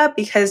idea,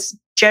 because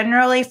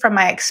generally from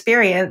my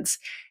experience,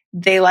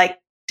 they like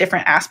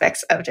different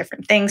aspects of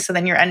different things. So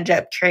then you end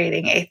up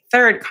creating a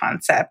third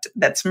concept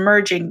that's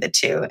merging the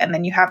 2. And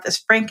then you have this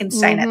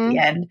Frankenstein at the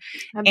end.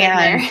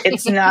 And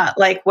it's not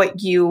like what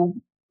you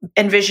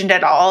envisioned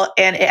at all.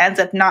 And it ends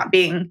up not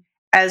being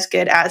as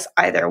good as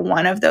either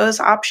one of those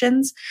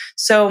options.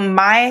 So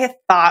my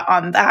thought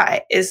on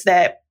that is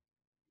that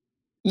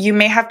you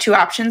may have 2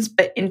 options,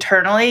 but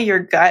internally your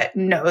gut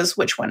knows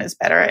which one is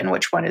better and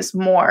which one is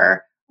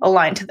more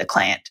aligned to the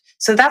client.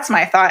 So that's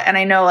my thought. And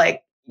I know,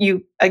 like,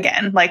 you,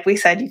 again, like we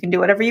said, you can do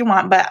whatever you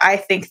want, but I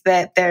think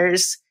that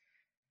there's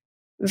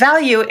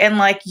value in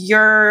like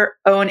your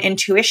own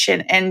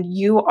intuition, and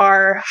you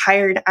are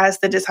hired as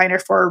the designer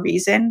for a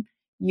reason.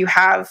 You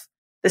have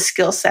the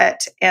skill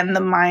set and the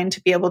mind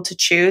to be able to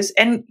choose,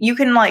 and you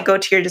can like go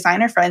to your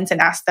designer friends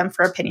and ask them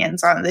for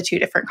opinions on the 2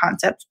 different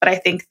concepts. But I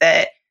think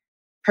that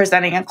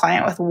presenting a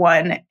client with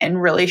one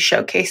and really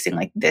showcasing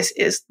like this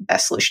is the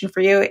best solution for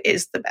you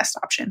is the best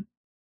option.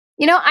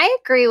 You know, I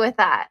agree with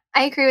that.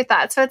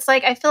 So it's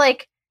like, I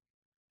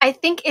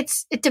think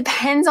it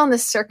depends on the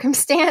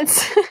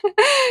circumstance,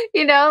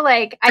 you know,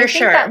 like I think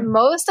that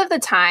most of the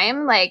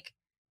time, like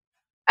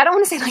I don't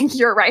want to say like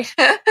you're right.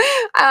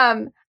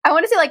 I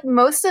want to say like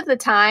most of the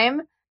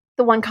time,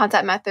 the one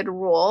concept method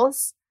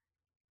rules.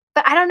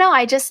 But I don't know.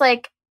 I just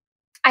like,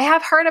 I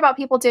have heard about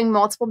people doing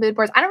multiple mood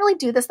boards. I don't really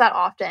do this that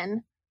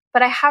often,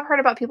 but I have heard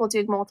about people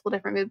doing multiple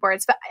different mood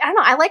boards. But I don't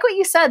know. I like what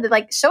you said, that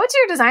like show it to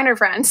your designer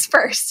friends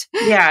first.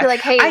 Yeah. Be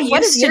like, hey, I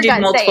what used is to your do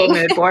gut multiple saying?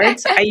 mood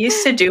boards. I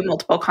used to do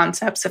multiple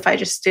concepts if I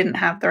just didn't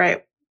have the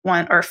right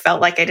one or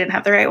felt like I didn't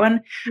have the right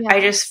one. Yeah.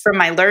 I just, from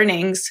my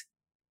learnings,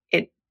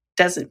 it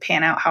doesn't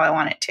pan out how I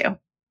want it to.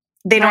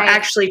 They don't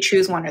actually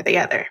choose one or the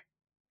other.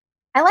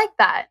 I like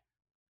that.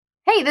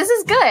 Hey, this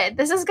is good.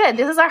 This is good.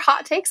 This is our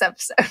hot takes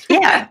episode.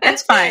 Yeah,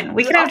 that's fine.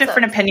 We can have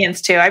different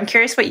opinions too. I'm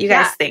curious what you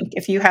guys think.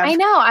 If you have, I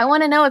know. I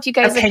want to know if you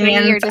guys opinions.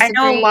 Agree or disagree.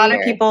 I know a lot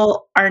of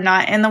people are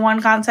not in the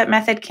one concept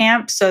method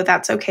camp, so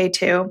that's okay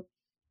too.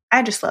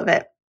 I just love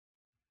it.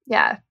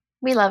 Yeah,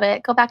 we love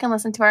it. Go back and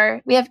listen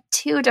to we have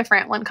 2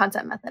 different one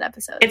concept method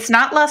episodes. It's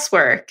not less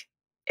work.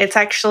 It's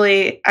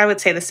actually, I would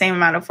say, the same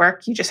amount of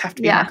work. You just have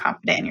to be more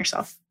confident in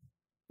yourself.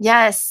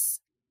 Yes.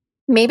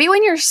 Maybe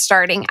when you're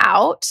starting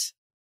out,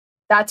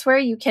 that's where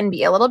you can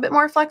be a little bit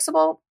more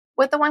flexible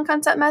with the one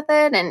concept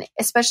method. And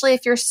especially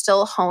if you're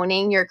still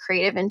honing your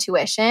creative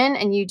intuition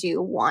and you do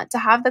want to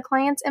have the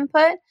client's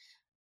input.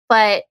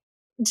 But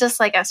just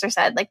like Esther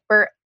said, like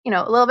we're,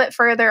 a little bit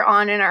further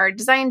on in our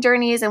design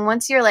journeys. And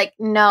once you're like,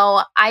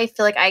 no, I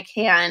feel like I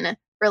can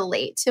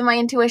relate to my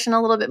intuition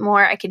a little bit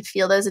more, I can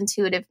feel those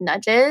intuitive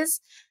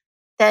nudges,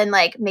 then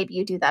like maybe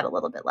you do that a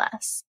little bit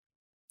less.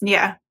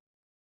 Yeah.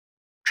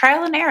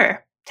 Trial and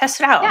error. Test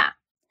it out. Yeah.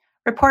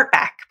 Report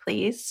back,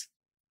 please.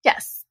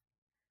 Yes.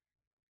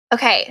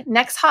 Okay,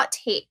 next hot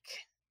take.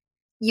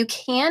 You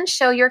can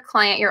show your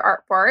client your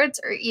art boards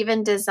or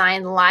even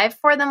design live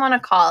for them on a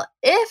call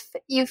if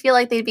you feel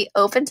like they'd be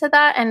open to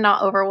that and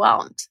not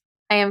overwhelmed.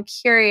 I am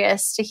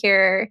curious to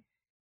hear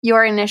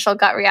your initial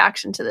gut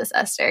reaction to this,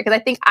 Esther, because I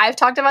think I've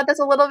talked about this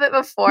a little bit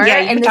before.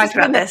 Yeah, you've talked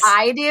about this.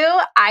 I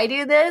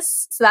do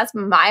this. So that's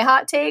my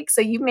hot take.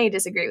 So you may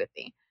disagree with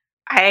me.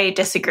 I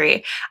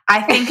disagree.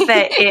 I think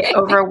that it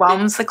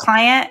overwhelms the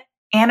client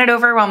and it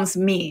overwhelms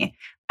me.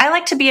 I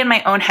like to be in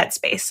my own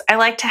headspace. I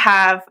like to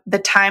have the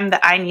time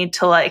that I need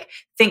to like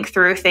think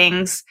through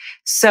things.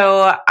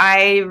 So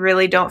I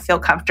really don't feel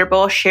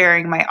comfortable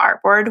sharing my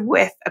artboard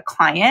with a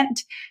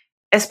client,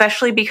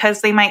 especially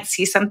because they might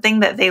see something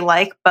that they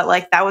like, but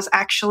like that was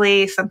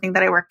actually something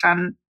that I worked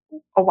on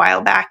a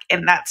while back.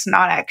 And that's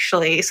not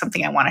actually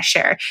something I want to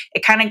share.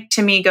 It kind of,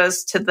 to me,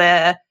 goes to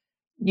the,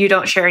 you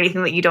don't share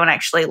anything that you don't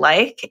actually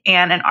like.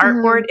 And an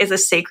artboard is a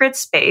sacred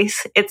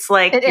space. It's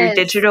like your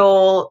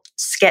digital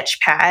sketch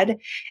pad.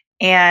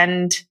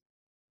 And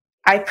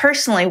I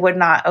personally would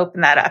not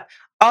open that up.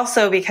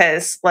 Also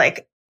because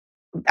like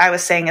I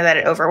was saying that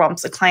it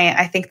overwhelms the client.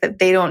 I think that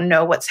they don't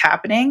know what's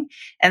happening.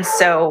 And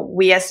so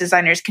we as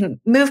designers can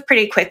move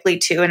pretty quickly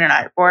to in an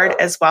artboard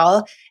as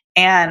well.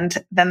 And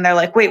then they're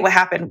like, wait, what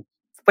happened?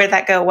 Where'd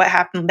that go? What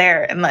happened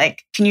there? And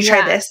like, can you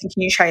try this? And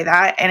can you try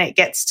that? And it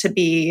gets to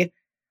be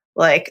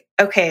like,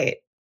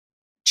 okay,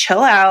 chill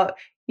out.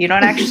 You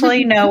don't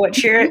actually know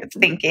what you're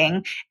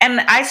thinking.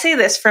 And I say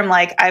this from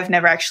like, I've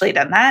never actually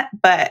done that,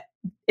 but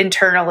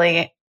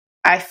internally,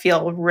 I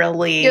feel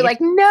really You're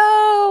like,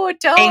 no,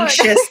 don't.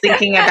 anxious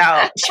thinking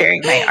about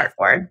sharing my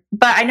artboard.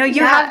 But I know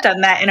you have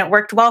done that and it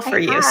worked well for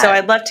you. So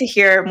I'd love to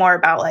hear more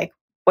about like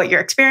what your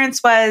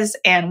experience was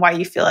and why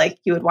you feel like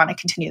you would want to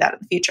continue that in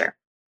the future.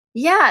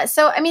 Yeah.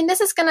 So, I mean,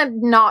 this is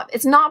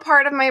it's not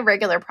part of my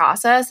regular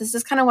process. This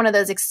is kind of one of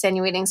those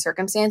extenuating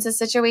circumstances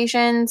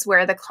situations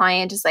where the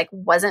client just like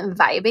wasn't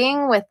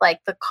vibing with like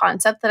the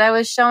concept that I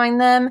was showing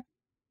them.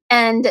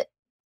 And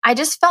I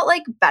just felt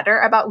like better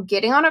about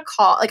getting on a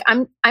call. Like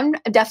I'm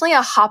definitely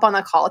a hop on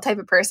the call type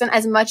of person.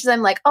 As much as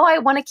I'm like, oh, I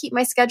want to keep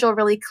my schedule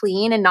really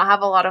clean and not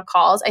have a lot of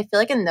calls. I feel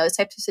like in those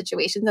types of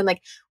situations, and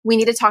like we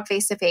need to talk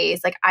face to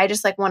face. Like I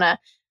just like want to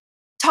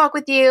talk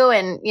with you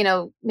and,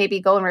 maybe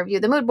go and review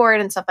the mood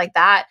board and stuff like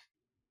that.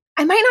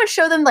 I might not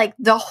show them like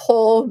the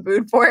whole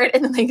mood board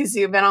and then like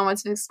zoom in on one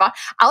specific spot.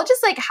 I'll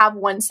just like have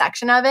one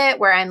section of it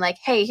where I'm like,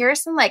 hey,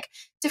 here's some like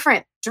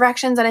different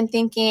directions that I'm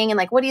thinking. And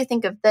like, what do you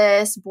think of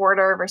this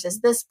border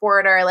versus this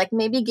border? Like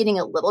maybe getting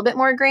a little bit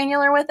more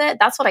granular with it.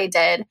 That's what I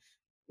did,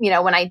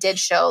 when I did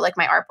show like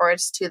my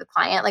artboards to the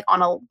client, like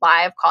on a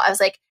live call. I was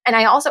like, and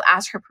I also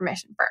asked her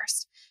permission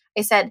first.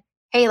 I said,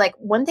 hey, like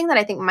one thing that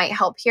I think might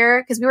help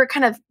here, because we were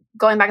kind of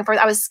going back and forth.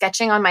 I was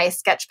sketching on my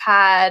sketch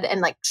pad and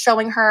like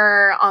showing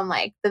her on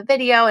like the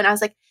video. And I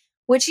was like,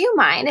 would you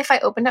mind if I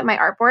opened up my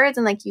artboards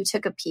and like you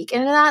took a peek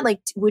into that?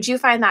 Like, would you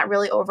find that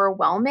really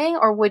overwhelming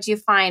or would you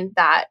find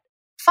that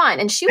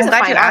fun? And she was a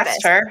fine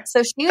artist.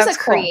 So she was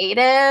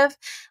creative,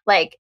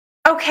 like,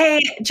 okay,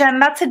 Jen,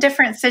 that's a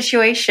different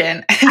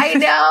situation. I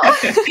know.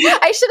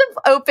 I should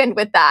have opened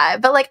with that.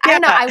 But like, I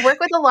don't know. I work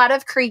with a lot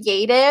of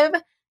creative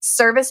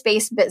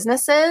service-based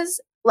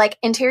businesses, like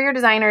interior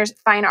designers,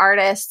 fine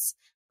artists.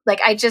 Like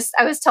I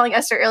was telling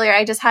Esther earlier,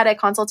 I just had a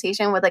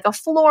consultation with like a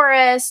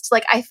florist.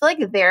 Like I feel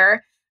like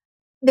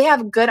they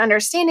have good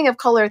understanding of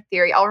color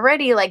theory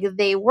already. Like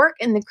they work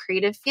in the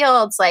creative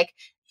fields. Like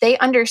they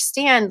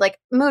understand like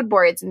mood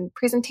boards and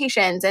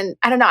presentations. And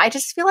I don't know, I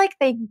just feel like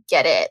they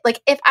get it.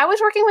 Like if I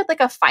was working with like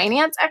a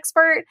finance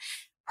expert,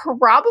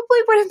 probably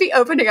wouldn't be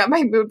opening up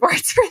my mood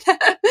boards for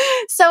them.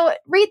 So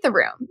read the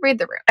room.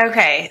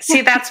 Okay.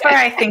 See, that's where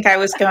I think I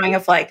was going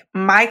of like,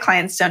 my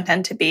clients don't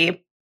tend to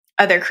be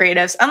other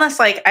creatives, unless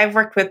like I've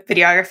worked with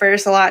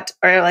videographers a lot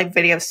or like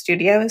video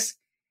studios,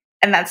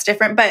 and that's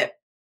different. But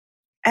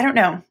I don't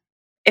know.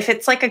 If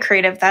it's like a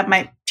creative, that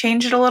might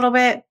change it a little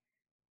bit.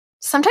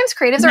 Sometimes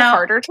creatives are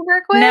harder to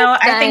work with. No,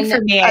 I think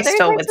for me, I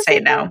still would say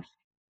no.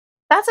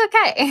 That's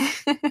okay.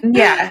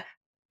 Yeah.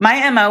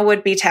 My MO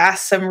would be to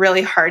ask some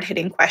really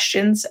hard-hitting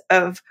questions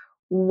of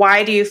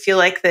why do you feel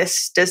like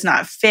this does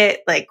not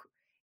fit? Like,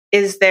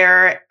 is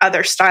there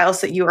other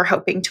styles that you are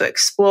hoping to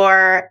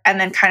explore?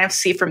 And then kind of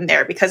see from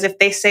there. Because if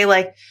they say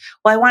like,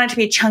 well, I want it to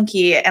be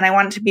chunky and I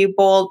want it to be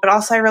bold, but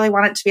also I really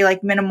want it to be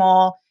like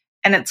minimal.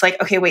 And it's like,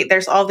 okay, wait,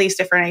 there's all these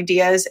different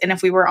ideas. And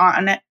if we were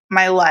on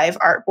my live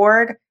art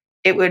board,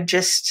 it would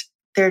just,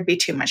 there'd be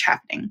too much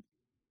happening.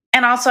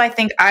 And also I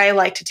think I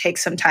like to take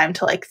some time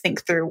to like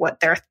think through what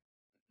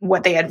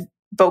they had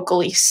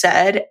vocally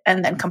said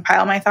and then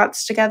compile my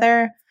thoughts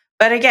together.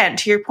 But again,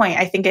 to your point,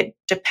 I think it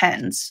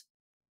depends.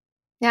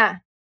 Yeah.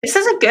 This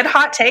is a good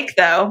hot take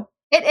though.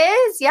 It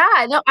is.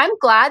 Yeah. No, I'm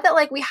glad that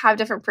like we have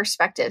different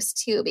perspectives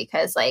too,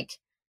 because like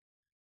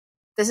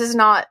this is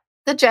not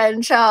the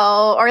Jen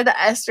show or the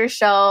Esther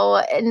show.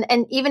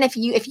 And even if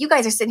you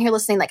guys are sitting here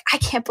listening, like, I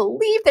can't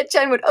believe that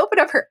Jen would open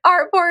up her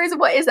art boards.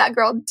 What is that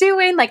girl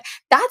doing? Like,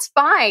 that's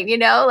fine. You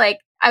know, like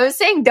I was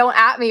saying, don't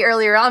at me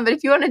earlier on, but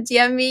if you want to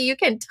DM me, you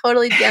can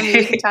totally DM me.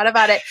 We can chat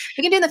about it.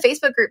 We can do it in the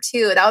Facebook group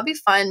too. That would be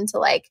fun to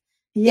like,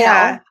 you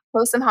know,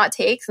 post some hot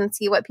takes and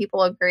see what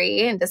people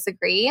agree and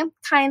disagree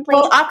kindly.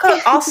 Well,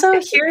 also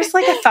here's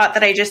like a thought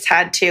that I just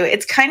had too.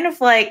 It's kind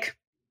of like,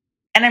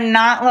 and I'm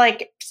not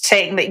like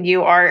saying that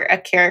you are a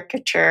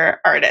caricature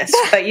artist,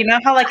 but you know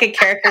how like a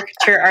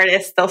caricature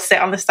artist, they'll sit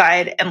on the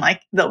side and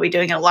like they'll be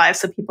doing it live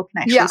so people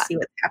can actually see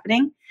what's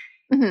happening.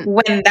 Mm-hmm.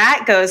 When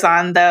that goes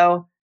on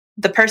though,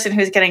 the person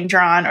who's getting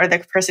drawn or the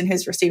person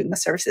who's receiving the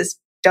services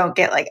don't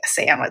get like a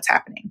say on what's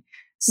happening.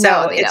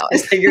 So it's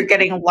just that you're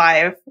getting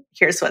live,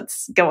 here's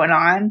what's going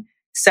on.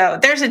 So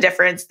there's a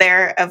difference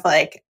there of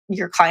like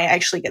your client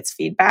actually gets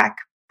feedback,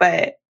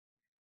 but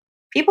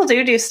people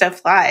do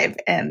stuff live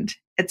and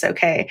it's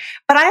okay.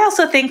 But I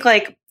also think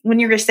like when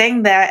you were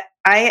saying that,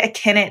 I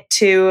akin it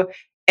to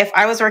if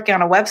I was working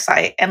on a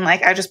website and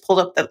like I just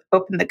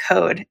opened the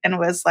code and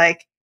was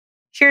like,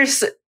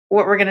 here's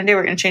what we're going to do.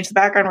 We're going to change the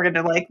background. We're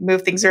going to like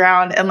move things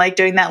around, and like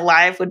doing that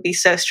live would be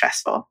so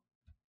stressful.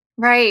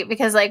 Right.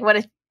 Because like, what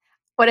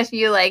if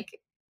you like,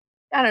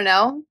 I don't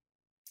know.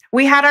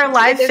 We had our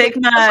live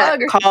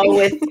Figma call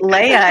with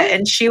Leia,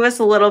 and she was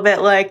a little bit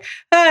like,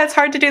 it's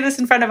hard to do this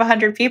in front of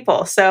 100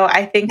 people. So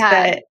I think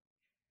that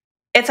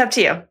it's up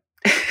to you.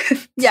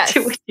 Yes.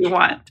 Do what you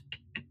want.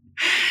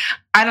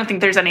 I don't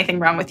think there's anything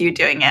wrong with you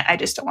doing it. I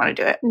just don't want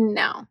to do it.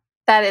 No,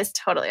 that is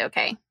totally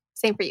okay.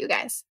 Same for you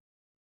guys.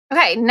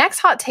 Okay, next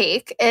hot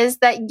take is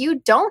that you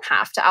don't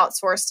have to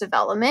outsource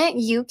development.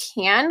 You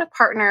can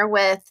partner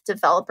with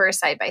developers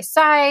side by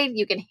side.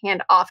 You can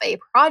hand off a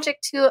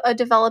project to a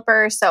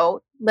developer.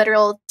 So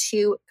literal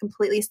two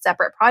completely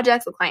separate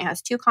projects. The client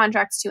has 2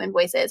 contracts, 2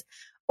 invoices,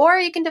 or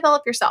you can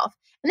develop yourself.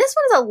 And this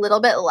one's a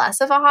little bit less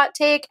of a hot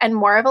take and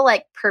more of a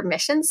like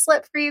permission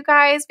slip for you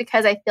guys,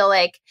 because I feel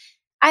like,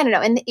 I don't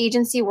know, in the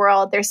agency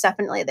world, there's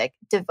definitely like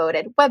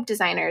devoted web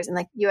designers and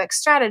like UX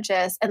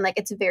strategists, and like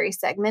it's very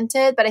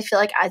segmented. But I feel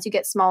like as you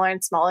get smaller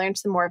and smaller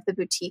into more of the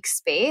boutique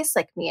space,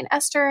 like me and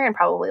Esther, and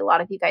probably a lot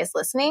of you guys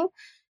listening,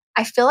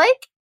 I feel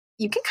like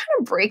you can kind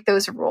of break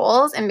those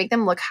rules and make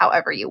them look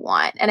however you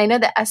want. And I know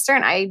that Esther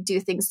and I do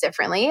things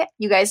differently.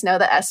 You guys know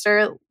that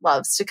Esther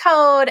loves to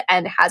code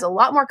and has a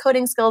lot more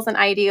coding skills than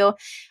I do.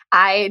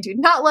 I do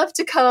not love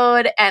to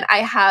code, and I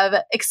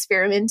have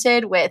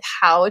experimented with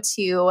how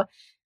to,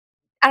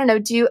 I don't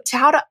know,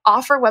 how to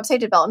offer website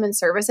development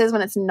services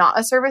when it's not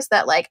a service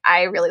that like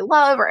I really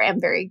love or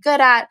am very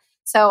good at.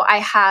 So I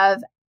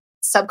have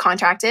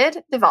subcontracted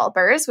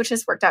developers, which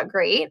has worked out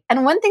great.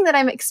 And one thing that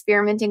I'm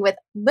experimenting with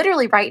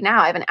literally right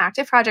now, I have an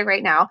active project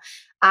right now.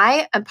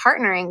 I am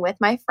partnering with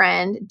my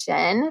friend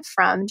Jen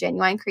from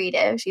Genuine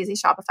Creative. She's a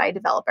Shopify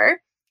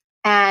developer.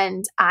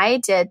 And I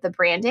did the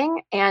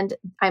branding, and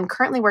I'm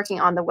currently working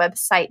on the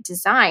website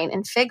design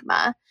in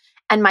Figma.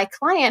 And my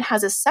client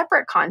has a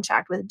separate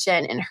contract with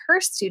Jen in her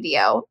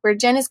studio where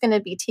Jen is going to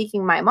be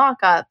taking my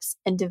mock-ups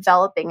and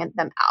developing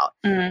them out.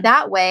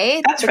 That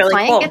way, the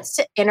client gets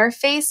to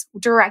interface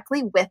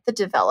directly with the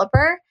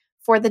developer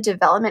for the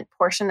development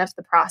portion of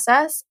the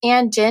process.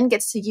 And Jen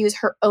gets to use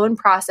her own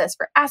process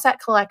for asset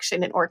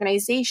collection and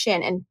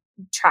organization and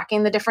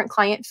tracking the different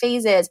client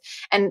phases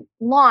and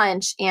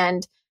launch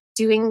and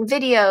doing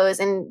videos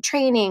and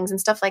trainings and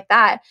stuff like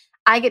that.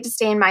 I get to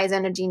stay in my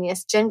zone of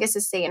genius. Jen gets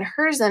to stay in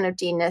her zone of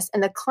genius,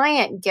 and the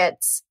client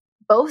gets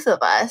both of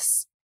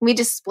us We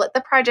just split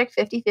the project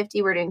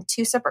 50-50. We're doing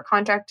 2 separate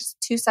contracts,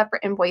 2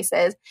 separate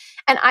invoices.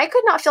 And I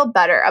could not feel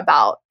better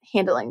about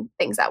handling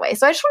things that way.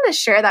 So I just wanted to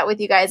share that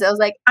with you guys. I was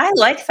like, I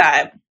like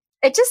that.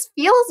 It just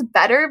feels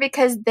better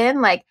because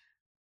then like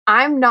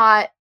I'm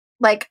not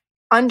like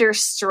under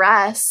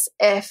stress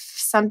if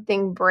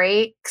something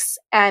breaks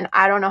and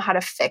I don't know how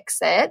to fix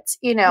it,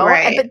 you know?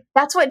 Right. But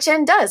that's what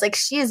Jen does. Like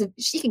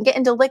she can get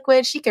into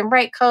Liquid, she can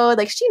write code,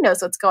 like she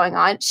knows what's going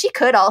on. She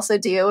could also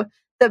do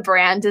the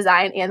brand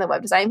design and the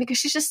web design because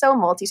she's just so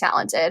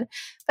multi-talented.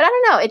 But I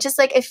don't know, it just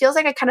like, it feels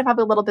like I kind of have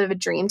a little bit of a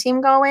dream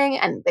team going,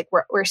 and like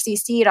we're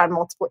CC'd on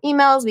multiple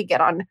emails. We get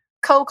on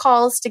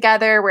co-calls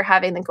together. We're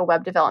having like a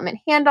web development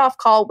handoff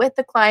call with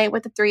the client,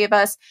 with the 3 of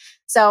us.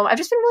 So I've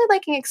just been really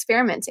liking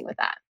experimenting with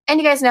that. And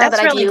you guys know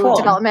that really I do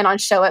development on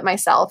Showit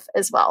myself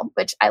as well,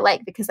 which I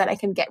like because then I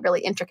can get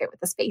really intricate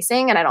with the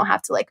spacing and I don't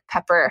have to like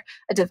pepper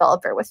a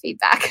developer with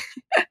feedback.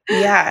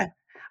 Yeah.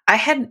 I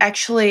had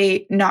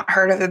actually not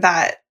heard of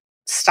that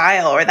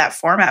style or that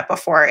format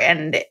before,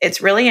 and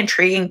it's really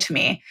intriguing to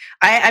me.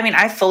 I mean,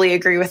 I fully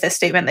agree with this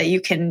statement that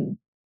you can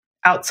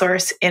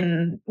outsource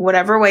in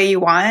whatever way you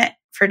want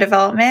for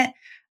development.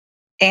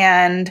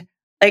 And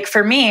like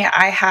for me,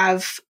 I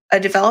have a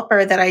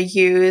developer that I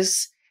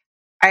use.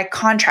 I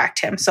contract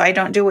him, so I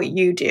don't do what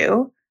you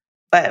do,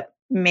 but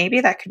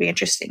maybe that could be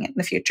interesting in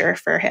the future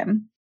for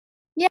him.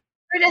 Yeah,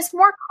 they're just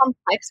more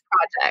complex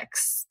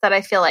projects that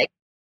I feel like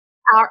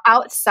are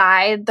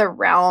outside the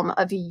realm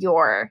of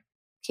your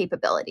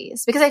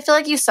capabilities, because I feel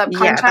like you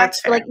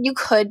subcontract, like you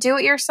could do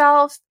it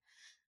yourself,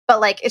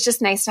 but like it's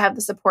just nice to have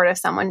the support of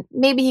someone.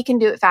 Maybe he can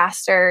do it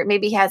faster.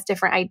 Maybe he has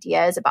different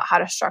ideas about how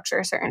to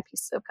structure certain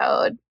pieces of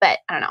code, but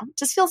I don't know, it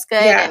just feels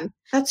good. Yeah,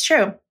 that's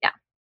true. Yeah.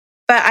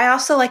 But I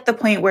also like the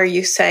point where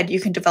you said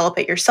you can develop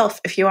it yourself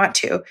if you want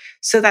to.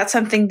 So that's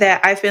something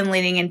that I've been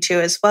leaning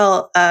into as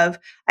well. Of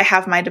I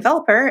have my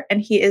developer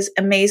and he is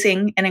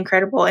amazing and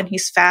incredible and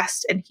he's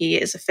fast and he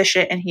is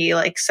efficient and he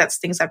like sets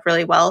things up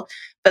really well.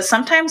 But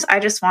sometimes I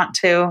just want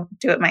to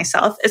do it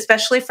myself,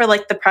 especially for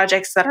like the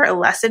projects that are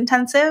less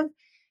intensive,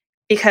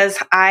 because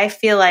I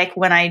feel like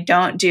when I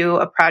don't do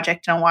a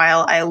project in a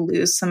while, I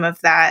lose some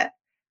of that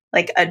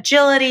like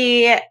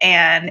agility.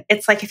 And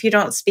it's like if you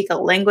don't speak a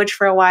language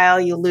for a while,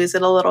 you lose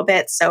it a little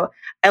bit. So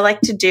I like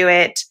to do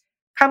it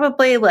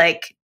probably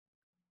like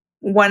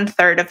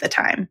 1/3 of the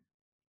time.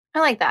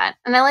 I like that.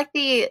 And I like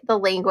the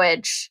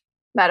language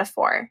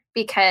metaphor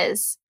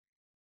because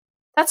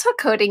that's how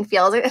coding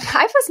feels. I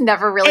was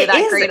never really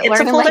that great at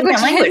learning a whole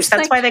different language.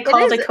 That's like, why they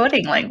call it a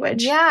coding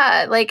language.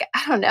 Yeah. Like,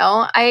 I don't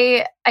know.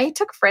 I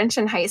took French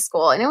in high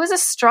school and it was a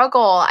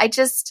struggle. I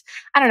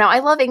don't know. I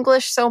love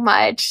English so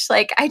much.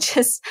 Like,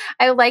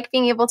 I like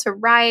being able to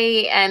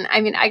write. And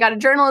I mean, I got a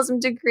journalism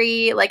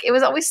degree. Like, it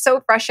was always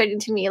so frustrating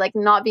to me, like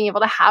not being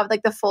able to have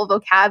like the full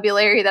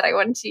vocabulary that I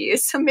wanted to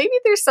use. So maybe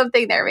there's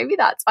something there. Maybe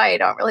that's why I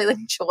don't really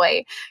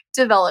enjoy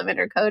development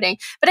or coding.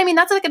 But I mean,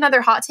 that's like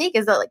another hot take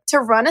is that like to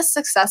run a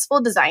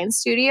successful design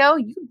studio,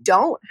 you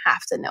don't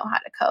have to know how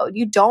to code.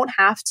 You don't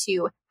have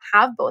to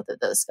have both of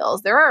those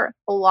skills. There are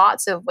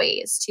lots of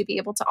ways to be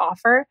able to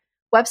offer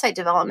website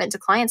development to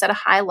clients at a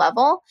high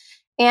level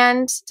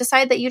and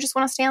decide that you just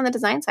want to stay on the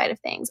design side of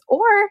things.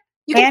 Or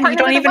you can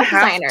partner with a web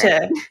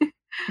designer.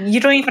 You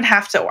don't even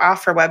have to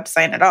offer web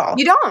design at all.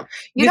 You don't.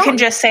 You can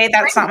just say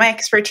that's not my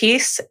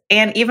expertise.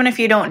 And even if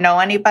you don't know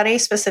anybody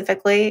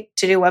specifically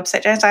to do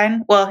website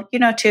design, well, you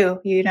know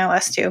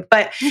us too.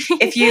 But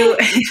if you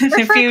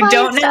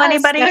don't know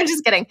anybody, no, I'm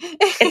just kidding.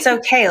 It's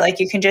okay. Like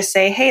you can just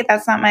say, hey,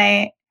 that's not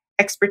my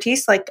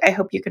expertise. Like I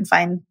hope you can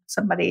find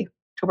somebody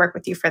to work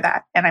with you for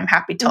that. And I'm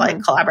happy to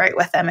like collaborate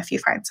with them if you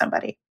find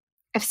somebody.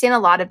 I've seen a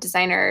lot of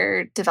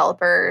designer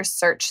developer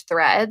search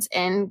threads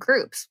in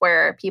groups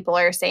where people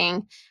are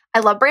saying, I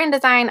love brand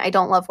design. I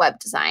don't love web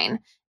design.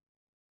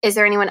 Is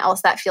there anyone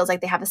else that feels like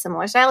they have a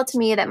similar style to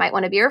me that might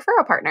want to be a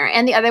referral partner?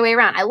 And the other way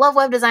around. I love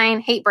web design,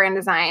 hate brand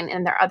design,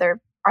 and are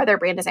there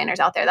brand designers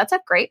out there? That's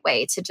a great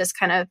way to just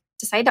kind of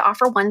decide to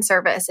offer one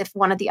service if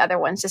one of the other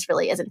ones just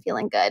really isn't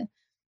feeling good.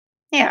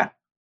 Yeah.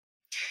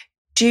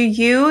 Do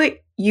you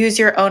use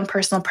your own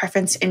personal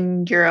preference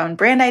in your own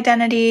brand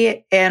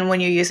identity and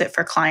when you use it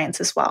for clients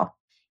as well?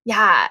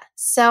 Yeah.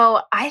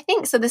 So I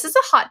think, this is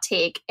a hot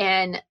take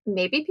and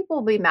maybe people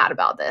will be mad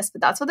about this,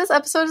 but that's what this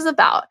episode is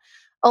about.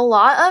 A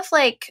lot of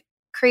like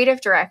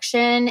creative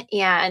direction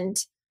and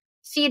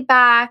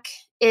feedback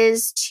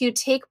is to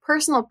take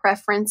personal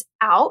preference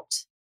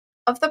out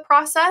of the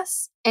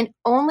process and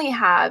only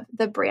have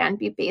the brand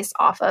be based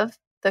off of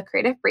the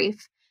creative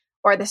brief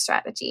or the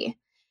strategy.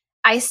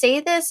 I say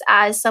this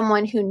as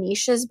someone who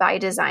niches by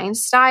design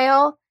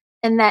style,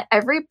 and that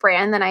every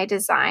brand that I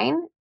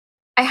design,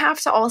 I have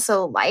to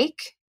also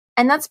like.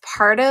 And that's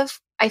part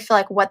of, I feel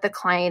like what the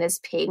client is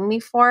paying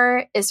me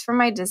for is for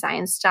my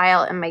design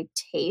style and my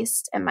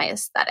taste and my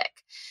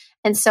aesthetic.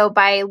 And so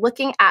by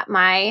looking at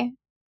my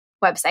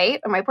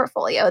website or my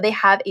portfolio, they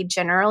have a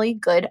generally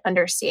good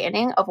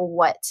understanding of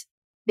what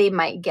they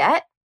might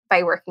get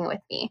by working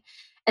with me.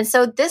 And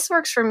so this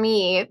works for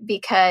me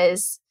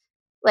because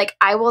like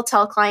I will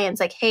tell clients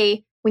like,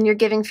 hey, when you're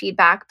giving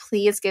feedback,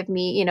 please give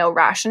me,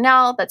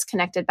 rationale that's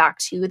connected back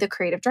to the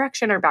creative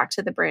direction or back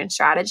to the brand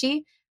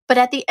strategy. But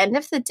at the end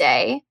of the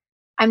day,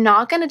 I'm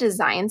not going to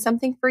design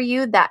something for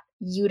you that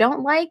you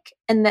don't like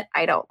and that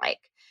I don't like.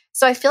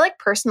 So I feel like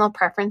personal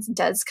preference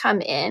does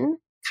come in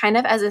kind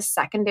of as a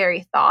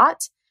secondary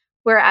thought,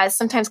 whereas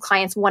sometimes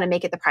clients want to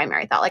make it the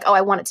primary thought, like, oh,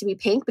 I want it to be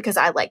pink because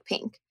I like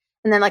pink.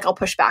 And then like I'll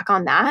push back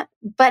on that.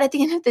 But at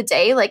the end of the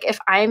day, like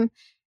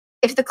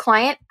if the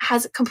client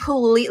has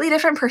completely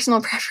different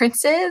personal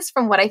preferences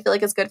from what I feel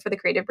like is good for the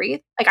creative brief,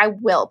 like I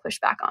will push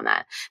back on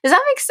that. Does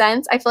that make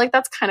sense? I feel like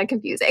that's kind of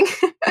confusing.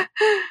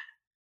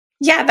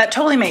 Yeah, that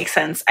totally makes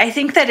sense. I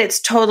think that it's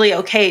totally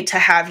okay to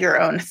have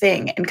your own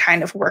thing and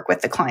kind of work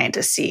with the client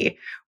to see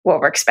what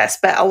works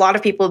best. But a lot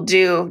of people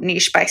do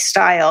niche by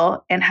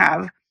style and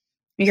have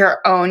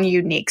your own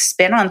unique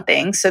spin on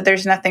things. So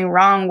there's nothing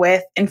wrong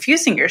with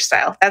infusing your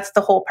style. That's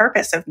the whole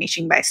purpose of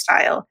niching by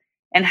style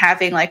and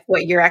having like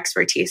what your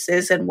expertise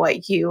is and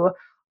what you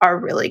are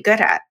really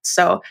good at.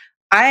 So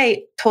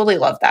I totally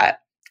love that.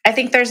 I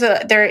think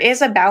there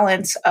is a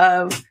balance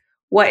of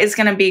what is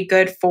going to be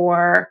good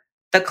for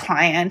the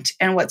client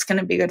and what's going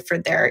to be good for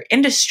their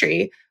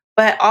industry.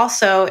 But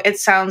also it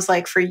sounds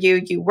like for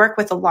you, you work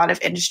with a lot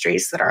of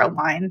industries that are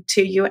aligned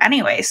to you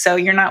anyway. So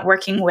you're not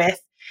working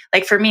with,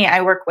 like for me,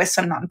 I work with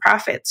some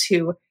nonprofits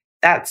who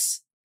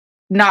that's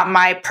not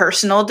my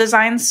personal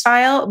design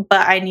style,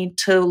 but I need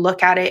to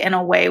look at it in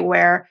a way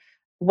where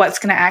what's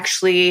going to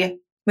actually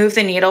move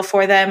the needle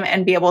for them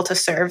and be able to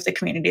serve the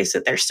communities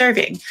that they're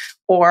serving.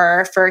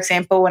 Or for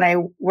example, when I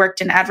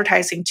worked in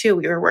advertising too,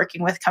 we were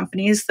working with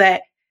companies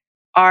that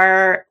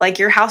are like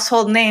your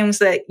household names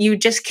that you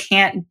just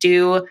can't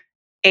do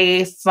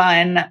a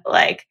fun,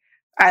 like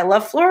I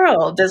love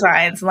floral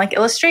designs and like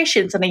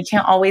illustrations, and you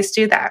can't always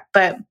do that.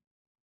 But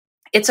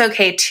it's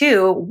okay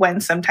too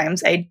when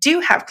sometimes I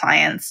do have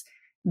clients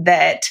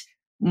that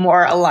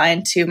more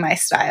aligned to my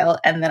style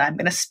and then I'm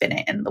going to spin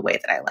it in the way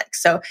that I like.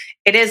 So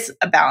it is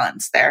a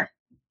balance there.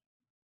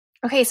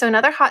 Okay, so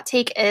another hot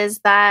take is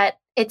that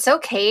it's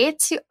okay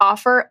to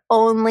offer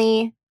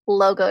only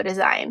logo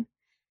design.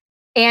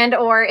 And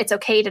or it's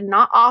okay to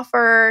not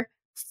offer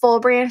full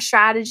brand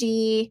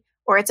strategy,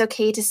 or it's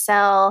okay to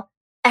sell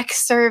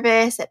X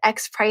service at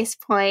X price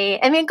point.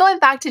 I mean, going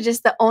back to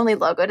just the only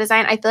logo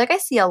design, I feel like I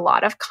see a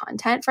lot of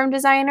content from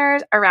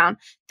designers around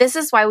this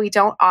is why we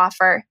don't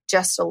offer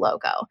just a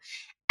logo.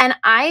 And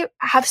I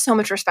have so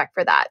much respect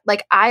for that.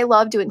 Like, I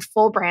love doing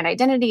full brand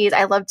identities.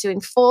 I love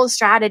doing full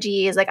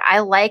strategies. Like, I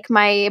like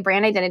my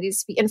brand identities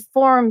to be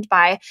informed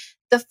by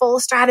the full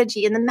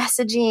strategy and the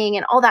messaging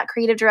and all that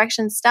creative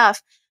direction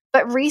stuff.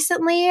 But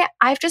recently,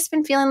 I've just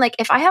been feeling like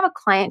if I have a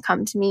client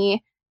come to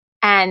me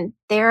and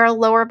they're a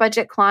lower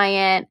budget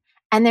client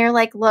and they're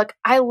like, look,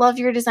 I love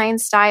your design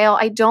style.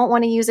 I don't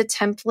want to use a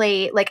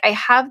template. Like, I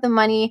have the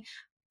money,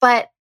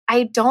 but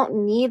I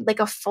don't need like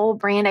a full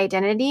brand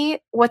identity.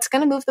 What's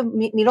going to move the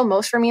needle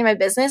most for me in my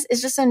business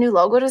is just a new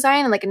logo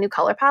design and like a new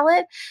color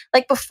palette.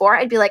 Like before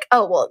I'd be like,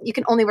 oh, well, you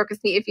can only work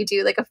with me if you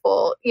do like a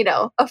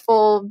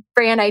full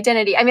brand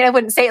identity. I mean, I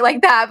wouldn't say it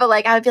like that, but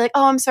like, I would be like,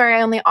 oh, I'm sorry.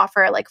 I only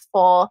offer like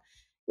full,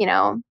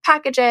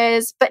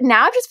 packages. But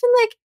now I've just been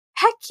like,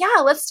 heck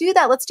yeah, let's do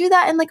that. Let's do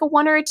that in like a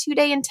 1 or a 2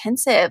 day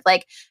intensive,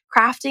 like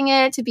crafting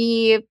it to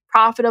be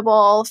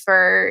profitable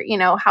for,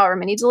 however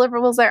many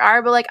deliverables there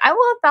are. But like, I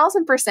will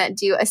 1,000%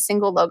 do a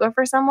single logo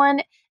for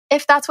someone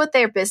if that's what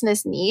their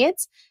business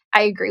needs.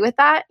 I agree with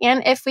that.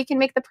 And if we can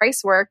make the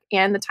price work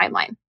and the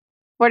timeline.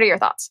 What are your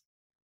thoughts?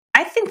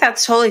 I think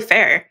that's totally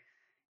fair.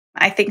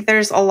 I think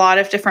there's a lot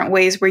of different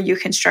ways where you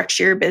can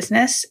structure your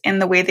business in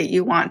the way that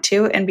you want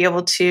to and be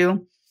able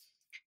to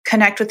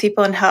connect with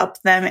people and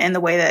help them in the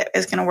way that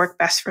is going to work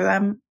best for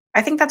them.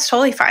 I think that's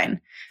totally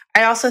fine.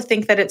 I also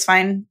think that it's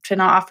fine to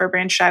not offer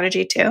brand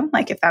strategy too.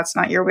 Like if that's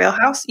not your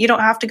wheelhouse, you don't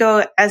have to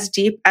go as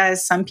deep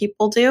as some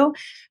people do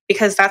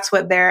because that's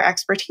what their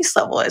expertise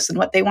level is and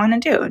what they want to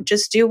do.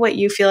 Just do what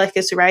you feel like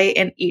is right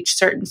in each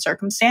certain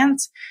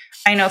circumstance.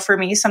 I know for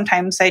me,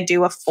 sometimes I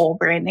do a full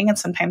branding and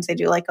sometimes I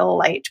do like a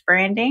light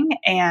branding,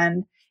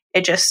 and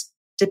it just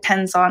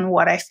depends on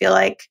what I feel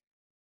like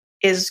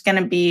is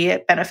going to be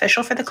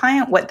beneficial for the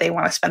client, what they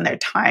want to spend their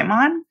time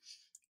on.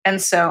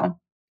 And so,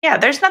 yeah,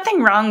 there's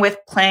nothing wrong with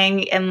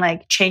playing and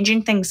like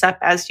changing things up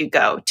as you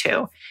go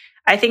too.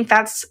 I think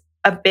that's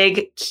a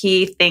big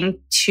key thing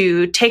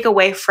to take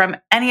away from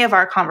any of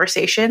our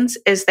conversations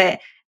is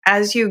that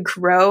as you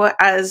grow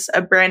as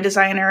a brand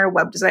designer,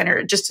 web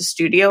designer, just a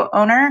studio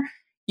owner,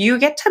 you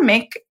get to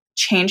make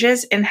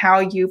changes in how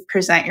you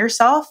present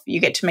yourself. You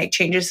get to make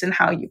changes in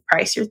how you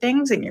price your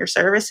things and your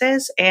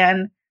services.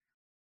 And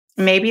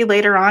maybe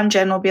later on,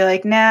 Jen will be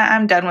like, nah,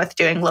 I'm done with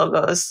doing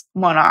logos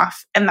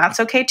one-off. And that's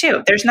okay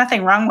too. There's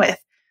nothing wrong with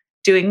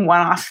doing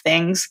one-off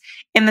things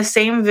in the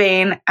same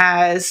vein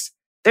as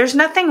there's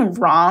nothing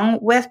wrong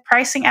with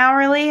pricing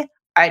hourly.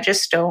 I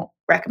just don't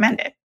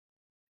recommend it.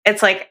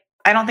 It's like,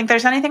 I don't think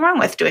there's anything wrong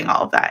with doing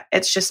all of that.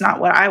 It's just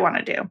not what I want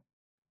to do.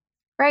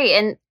 Right.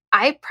 And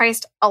I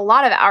priced a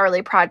lot of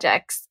hourly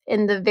projects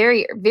in the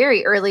very,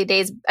 very early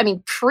days. I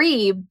mean,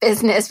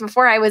 pre-business,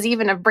 before I was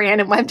even a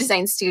brand and web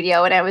design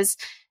studio and I was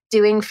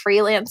doing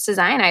freelance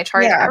design. I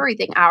charged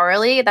everything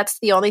hourly. That's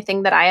the only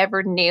thing that I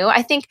ever knew.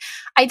 I think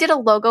I did a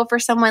logo for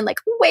someone like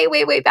way,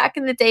 way, way back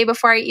in the day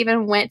before I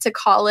even went to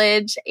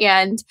college.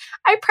 And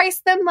I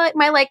priced them like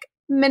my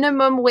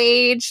minimum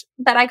wage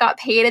that I got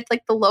paid at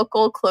like the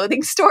local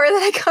clothing store that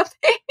I got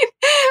paid.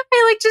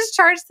 I like just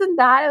charged them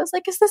that. I was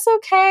like, is this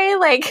okay?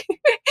 Like,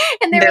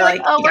 and they were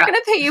like, oh, we're going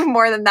to pay you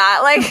more than that.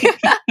 Like,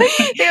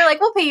 they were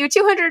like, we'll pay you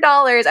 $200.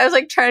 I was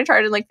like trying to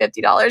charge them like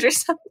 $50 or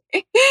something,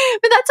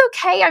 but that's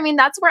okay. I mean,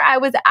 that's where I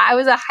was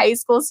a high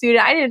school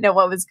student. I didn't know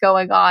what was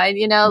going on,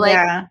 you know,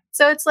 like,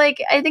 so it's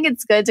like, I think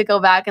it's good to go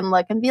back and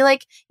look and be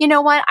like, you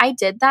know what? I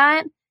did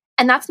that.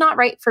 And that's not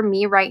right for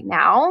me right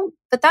now,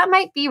 but that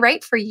might be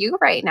right for you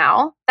right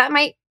now. That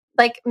might,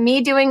 like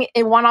me doing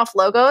one-off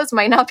logos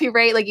might not be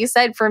right, like you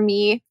said, for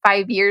me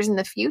 5 years in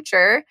the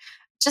future.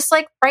 Just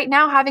like right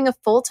now, having a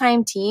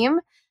full-time team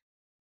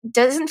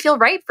doesn't feel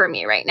right for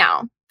me right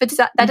now. But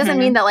that doesn't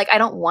mean that like I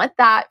don't want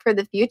that for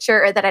the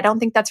future or that I don't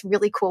think that's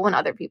really cool when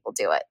other people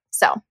do it.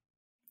 So,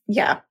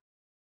 yeah.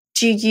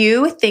 Do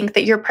you think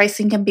that your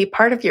pricing can be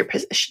part of your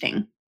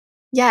positioning?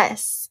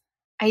 Yes.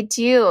 I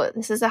do.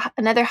 This is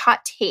another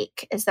hot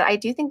take, is that I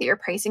do think that your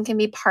pricing can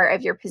be part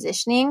of your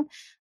positioning.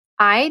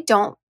 I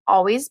don't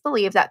always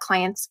believe that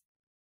clients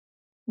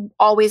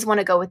always want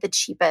to go with the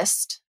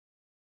cheapest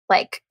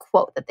like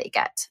quote that they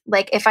get.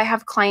 Like if I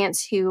have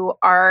clients who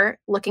are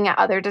looking at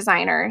other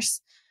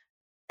designers,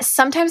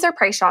 sometimes they're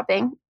price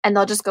shopping and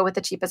they'll just go with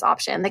the cheapest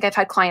option. Like I've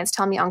had clients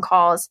tell me on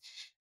calls,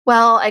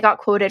 well, I got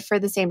quoted for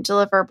the same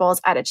deliverables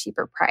at a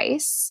cheaper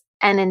price.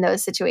 And in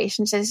those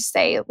situations, just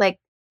say like,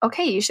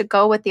 okay, you should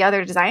go with the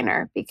other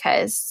designer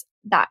because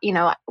that, you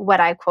know, what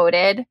I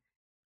quoted,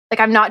 like,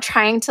 I'm not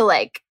trying to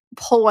like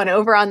pull one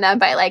over on them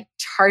by like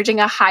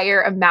charging a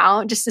higher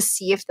amount just to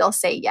see if they'll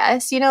say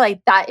yes. You know, like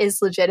that is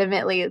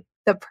legitimately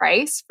the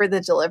price for the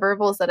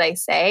deliverables that I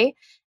say.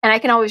 And I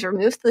can always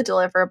remove the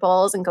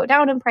deliverables and go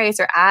down in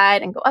price or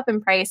add and go up in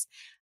price.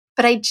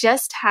 But I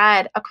just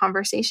had a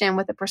conversation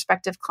with a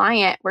prospective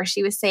client where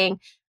she was saying,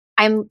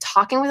 I'm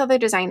talking with other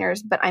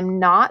designers, but I'm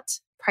not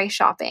price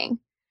shopping.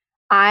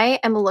 I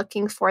am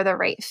looking for the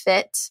right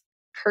fit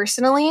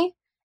personally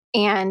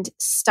and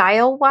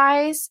style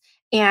wise.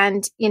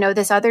 And, you know,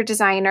 this other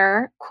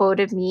designer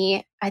quoted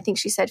me, I think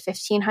she said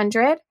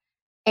 1,500,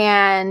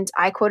 and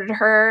I quoted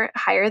her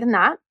higher than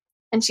that.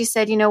 And she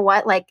said, you know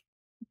what, like,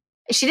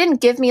 she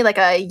didn't give me like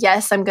a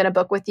yes, I'm going to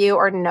book with you,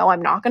 or no,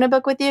 I'm not going to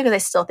book with you, because I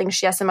still think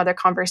she has some other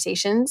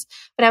conversations.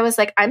 But I was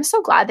like, I'm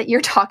so glad that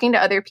you're talking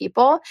to other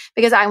people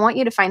because I want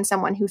you to find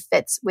someone who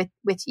fits with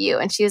you.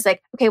 And she was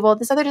like, okay, well,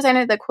 this other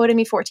designer that quoted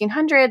me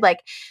 1,400, like,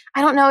 I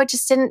don't know, it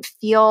just didn't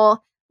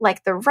feel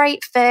like the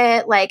right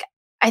fit. Like,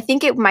 I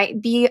think it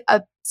might be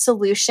a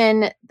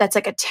solution that's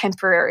like a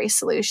temporary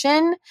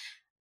solution.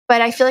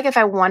 But I feel like if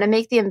I want to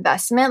make the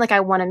investment, like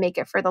I want to make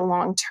it for the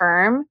long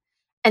term.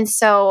 And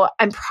so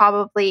I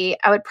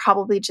would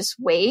probably just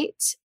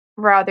wait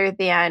rather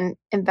than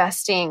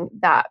investing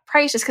that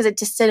price just because it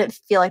just didn't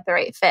feel like the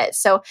right fit.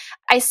 So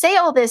I say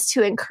all this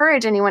to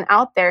encourage anyone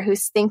out there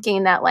who's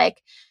thinking that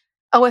like,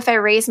 oh, if I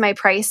raise my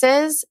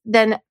prices,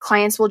 then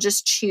clients will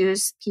just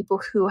choose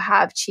people who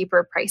have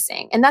cheaper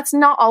pricing. And that's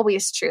not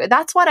always true.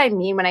 That's what I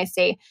mean when I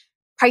say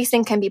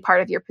pricing can be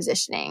part of your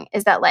positioning,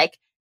 is that like,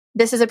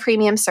 this is a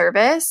premium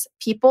service.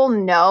 People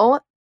know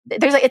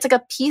it's like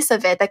a piece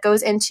of it that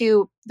goes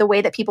into the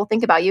way that people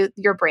think about you,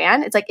 your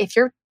brand. It's like, if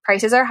your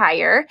prices are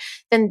higher,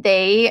 then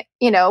they,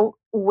 you know,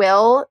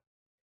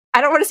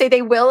 I don't want to say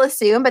they will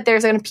assume, but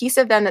there's a piece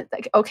of them that's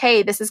like,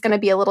 okay, this is going to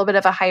be a little bit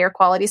of a higher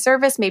quality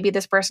service. Maybe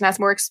this person has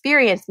more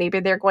experience. Maybe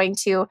they're going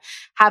to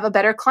have a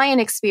better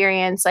client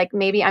experience. Like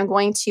maybe I'm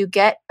going to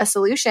get a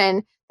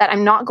solution that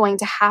I'm not going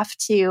to have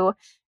to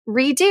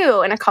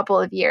redo in a couple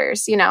of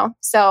years, you know?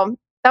 So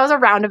that was a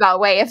roundabout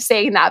way of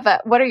saying that.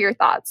 But what are your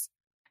thoughts?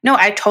 No,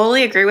 I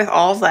totally agree with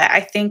all of that. I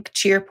think,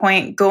 to your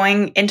point,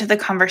 going into the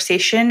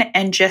conversation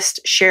and just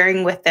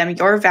sharing with them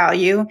your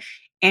value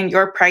and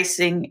your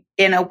pricing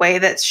in a way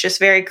that's just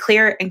very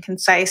clear and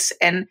concise,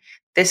 and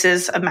this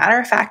is a matter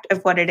of fact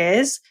of what it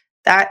is,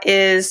 that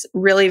is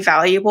really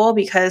valuable,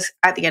 because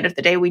at the end of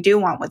the day, we do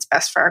want what's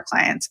best for our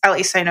clients. At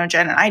least I know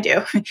Jen and I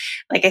do.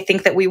 Like, I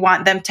think that we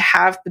want them to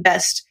have the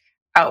best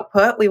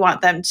output. We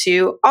want them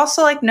to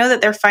also like know that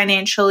they're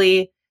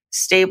financially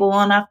stable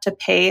enough to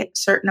pay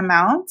certain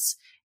amounts,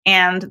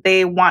 and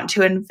they want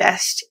to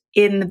invest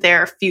in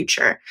their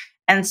future.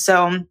 And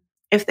so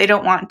if they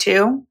don't want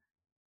to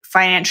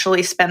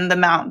financially spend the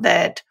amount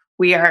that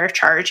we are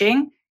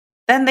charging,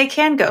 then they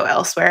can go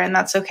elsewhere, and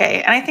that's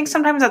okay. And I think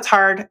sometimes that's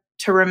hard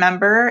to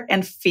remember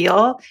and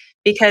feel,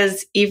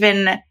 because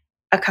even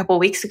a couple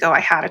weeks ago,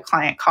 I had a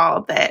client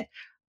call that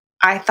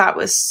I thought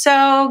was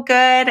so good,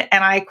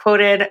 and I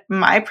quoted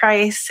my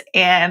price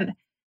and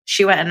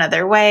she went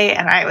another way.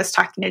 And I was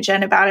talking to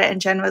Jen about it,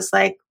 and Jen was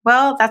like,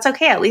 well, that's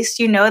okay. At least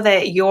you know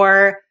that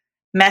your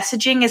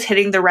messaging is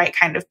hitting the right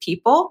kind of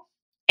people.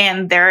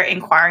 and they're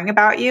inquiring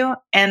about you.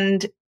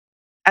 And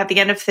at the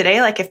end of the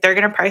day, like if they're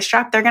going to price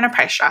shop, they're going to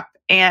price shop.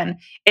 And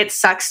it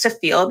sucks to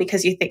feel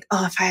because you think,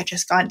 oh, if I had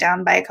just gone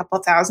down by a couple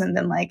thousand,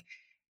 then like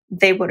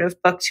they would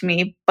have booked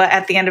me. But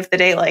at the end of the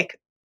day, like,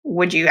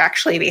 would you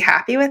actually be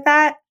happy with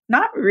that?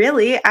 Not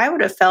really. I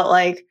would have felt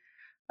like,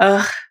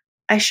 ugh,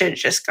 I should have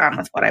just gone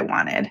with what I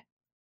wanted.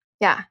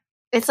 Yeah.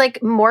 It's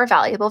like more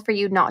valuable for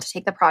you not to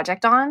take the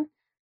project on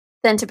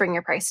than to bring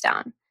your price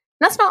down.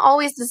 And that's not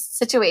always the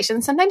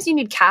situation. Sometimes you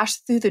need cash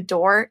through the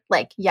door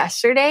like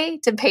yesterday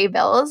to pay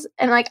bills.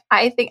 And like,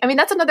 I mean,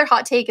 that's another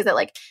hot take is that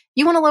like,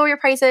 you want to lower your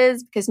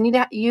prices because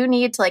you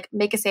need to like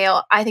make a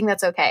sale. I think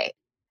that's okay.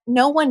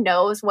 No one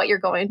knows what you're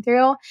going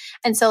through.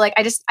 And so like,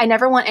 I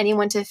never want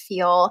anyone to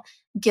feel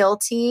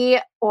guilty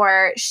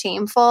or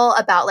shameful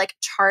about like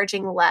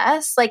charging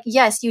less. Like,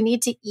 yes, you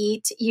need to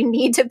eat, you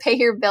need to pay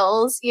your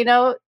bills, you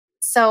know?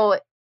 So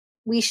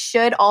we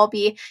should all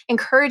be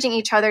encouraging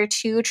each other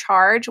to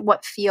charge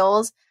what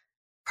feels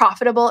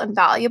profitable and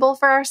valuable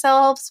for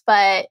ourselves.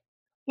 But,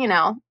 you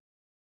know,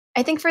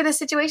 I think for this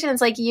situation,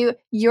 it's like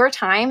your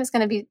time is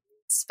going to be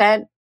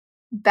spent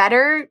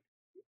better,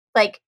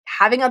 like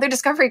having other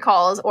discovery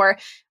calls or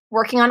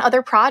working on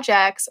other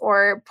projects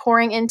or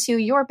pouring into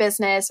your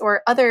business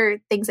or other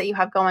things that you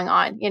have going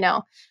on, you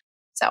know?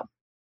 So,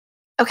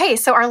 okay.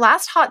 So our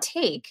last hot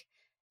take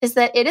is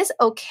that it is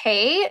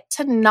okay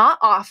to not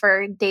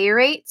offer day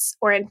rates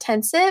or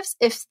intensives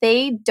if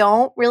they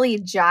don't really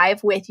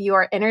jive with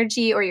your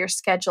energy or your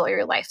schedule or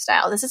your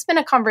lifestyle. This has been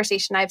a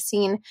conversation I've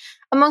seen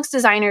amongst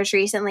designers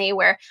recently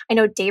where I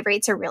know day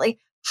rates are really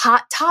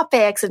hot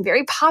topics and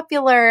very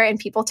popular and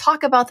people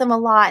talk about them a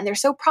lot and they're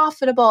so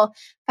profitable.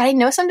 But I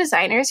know some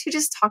designers who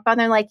just talk about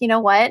them like, you know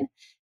what?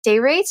 Day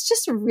rates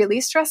just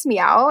really stress me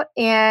out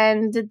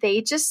and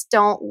they just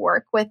don't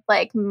work with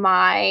like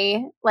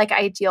my like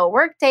ideal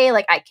work day.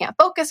 Like I can't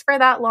focus for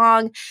that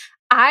long.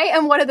 I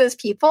am one of those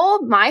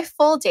people. My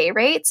full day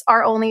rates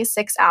are only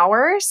 6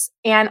 hours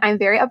and I'm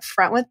very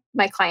upfront with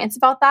my clients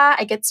about that.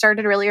 I get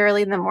started really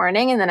early in the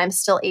morning and then I'm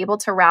still able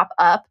to wrap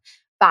up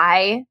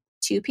by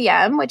 2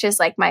 p.m., which is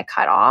like my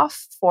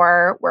cutoff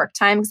for work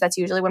time because that's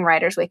usually when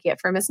Ryder's waking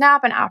up from his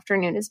nap and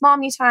afternoon is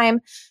mommy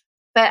time.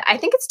 But I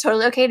think it's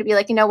totally okay to be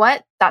like, you know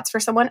what, that's for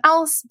someone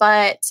else,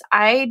 but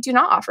I do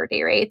not offer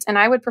day rates. And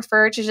I would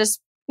prefer to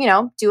just, you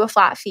know, do a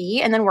flat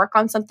fee and then work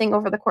on something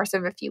over the course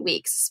of a few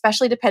weeks,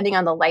 especially depending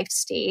on the life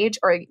stage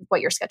or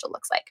what your schedule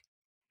looks like.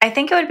 I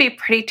think it would be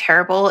pretty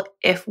terrible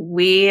if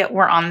we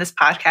were on this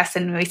podcast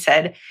and we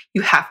said,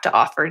 you have to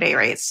offer day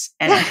rates.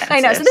 And I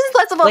know. So this is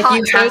less of a like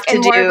hot take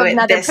and more of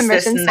another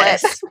permission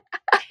slip.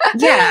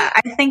 Yeah.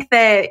 I think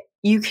that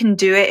you can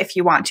do it if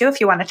you want to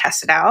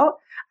test it out.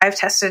 I've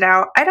tested it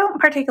out. I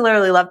don't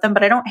particularly love them,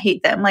 but I don't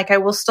hate them. Like I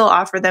will still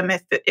offer them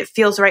if it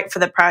feels right for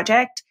the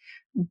project,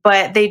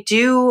 but they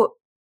do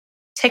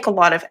take a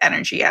lot of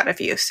energy out of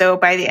you. So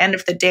by the end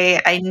of the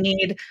day, I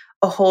need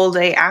a whole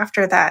day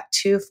after that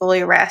to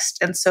fully rest.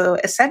 And so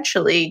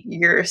essentially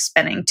you're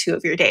spending 2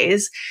 of your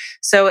days.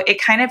 So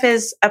it kind of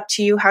is up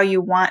to you how you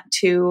want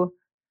to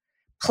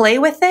play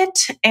with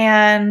it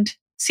and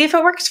see if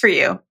it works for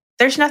you.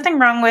 There's nothing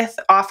wrong with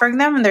offering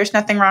them and there's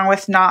nothing wrong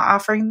with not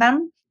offering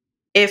them.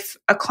 If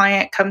a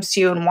client comes to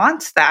you and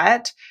wants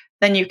that,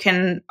 then you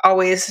can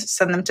always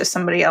send them to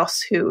somebody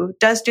else who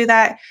does do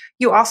that.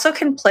 You also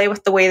can play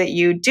with the way that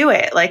you do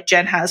it. Like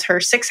Jen has her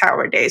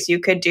 6-hour days. You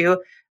could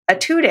do a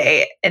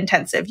 2-day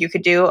intensive. You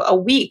could do a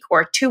week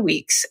or 2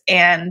 weeks.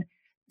 And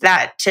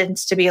that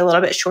tends to be a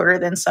little bit shorter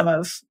than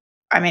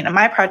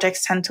my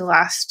projects tend to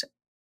last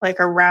like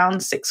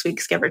around 6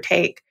 weeks, give or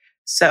take.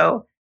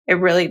 So it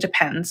really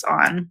depends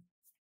on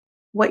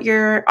what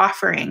you're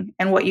offering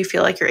and what you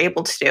feel like you're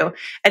able to do.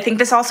 I think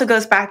this also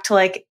goes back to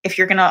like, if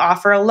you're going to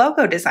offer a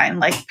logo design,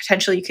 like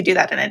potentially you could do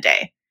that in a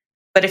day.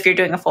 But if you're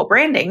doing a full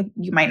branding,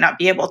 you might not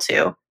be able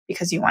to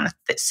because you want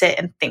to sit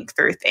and think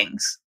through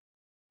things.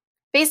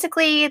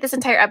 Basically, this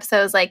entire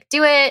episode is like,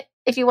 do it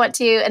if you want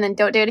to, and then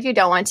don't do it if you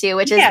don't want to,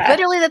 which is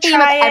literally the theme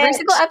of every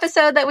single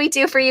episode that we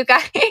do for you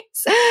guys.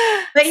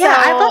 But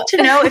I'd love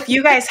to know if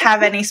you guys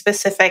have any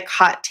specific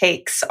hot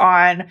takes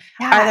on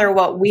either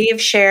what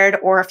we've shared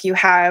or if you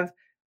have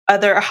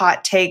other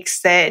hot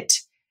takes that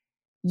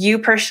you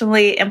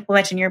personally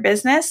implement in your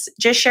business.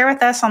 Just share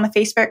with us on the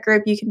Facebook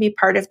group. You can be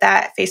part of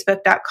that,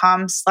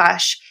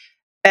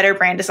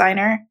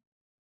 facebook.com/betterbranddesigner.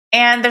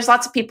 And there's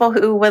lots of people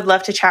who would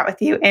love to chat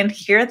with you and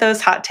hear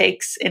those hot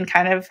takes and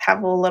kind of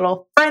have a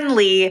little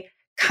friendly,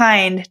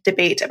 kind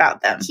debate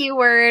about them.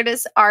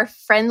 Keywords are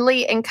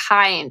friendly and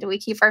kind. We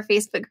keep our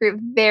Facebook group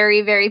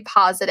very, very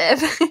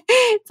positive.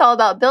 It's all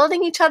about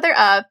building each other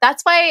up.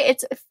 That's why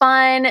it's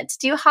fun to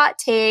do hot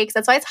takes.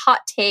 That's why it's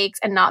hot takes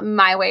and not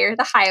my way or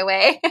the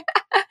highway.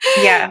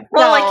 Yeah.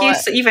 Well, like you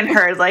even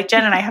heard, like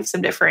Jen and I have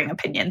some differing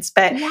opinions,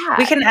 but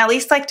we can at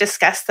least like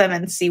discuss them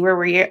and see where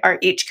we are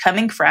each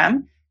coming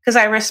from. Because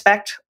I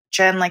respect,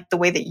 Jen, like the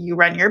way that you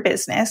run your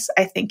business.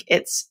 I think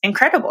it's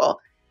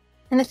incredible.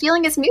 And the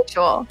feeling is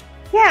mutual.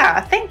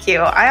 Yeah, thank you.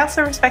 I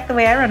also respect the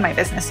way I run my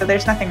business, so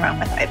there's nothing wrong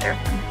with either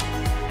of them.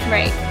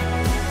 Right.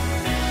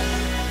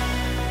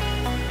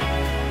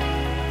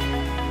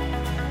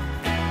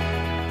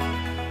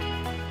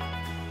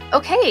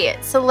 Okay,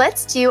 so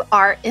let's do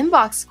our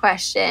inbox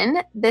question.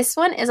 This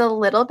one is a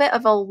little bit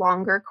of a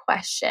longer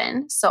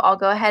question, so I'll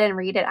go ahead and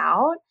read it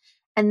out,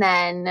 and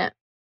then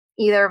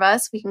either of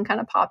us, we can kind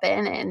of pop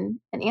in and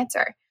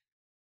answer.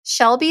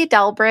 Shelby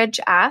Delbridge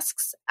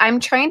asks,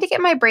 I'm trying to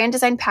get my brand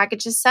design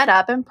packages set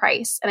up and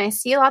priced, and I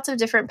see lots of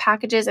different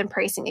packages and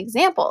pricing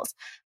examples.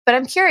 But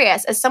I'm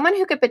curious, as someone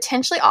who could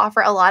potentially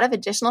offer a lot of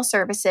additional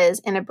services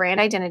in a brand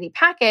identity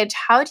package,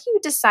 how do you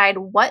decide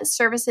what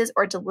services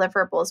or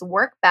deliverables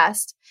work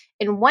best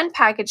in one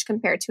package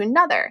compared to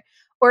another?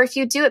 Or if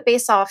you do it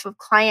based off of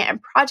client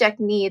and project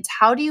needs,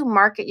 how do you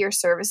market your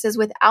services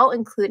without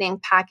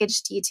including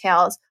package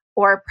details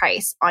or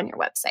price on your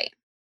website?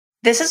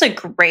 This is a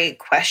great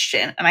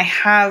question, and I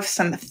have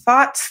some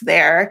thoughts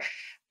there.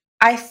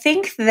 I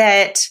think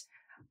that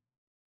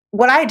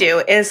what I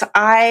do is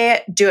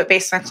I do it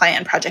based on client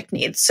and project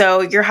needs.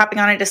 So you're hopping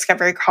on a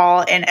discovery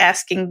call and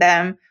asking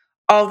them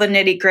all the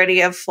nitty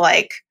gritty of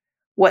like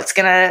what's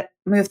going to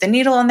move the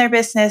needle in their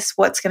business,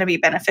 what's going to be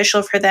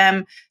beneficial for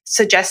them,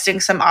 suggesting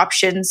some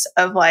options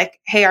of like,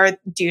 hey,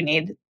 do you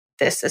need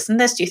this, and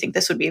this? Do you think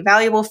this would be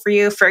valuable for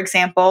you? For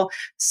example,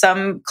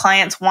 some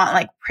clients want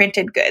like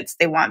printed goods.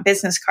 They want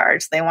business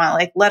cards. They want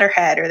like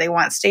letterhead, or they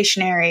want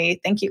stationery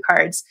thank you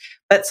cards.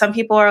 But some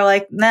people are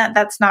like, nah,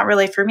 that's not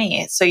really for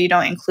me. So you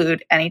don't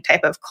include any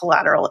type of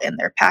collateral in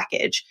their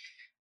package.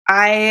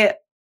 I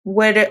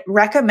would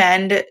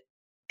recommend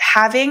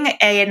having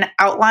an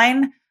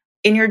outline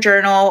in your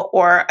journal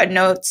or a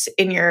notes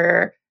in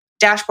your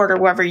dashboard or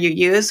wherever you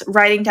use,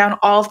 writing down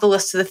all of the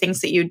lists of the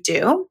things that you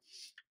do,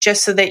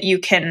 just so that you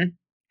can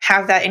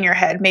have that in your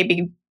head,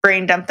 maybe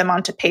brain dump them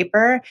onto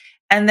paper,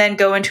 and then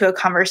go into a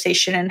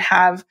conversation and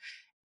have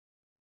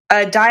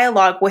a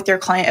dialogue with your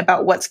client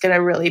about what's going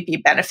to really be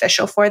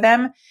beneficial for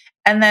them.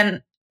 And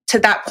then to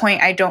that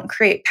point, I don't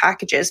create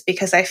packages,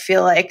 because I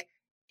feel like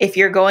if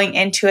you're going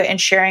into it and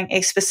sharing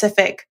a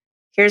specific,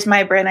 here's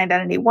my brand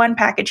identity 1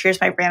 package,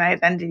 here's my brand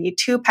identity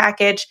 2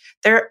 package,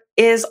 there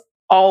is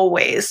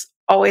always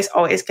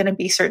going to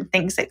be certain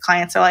things that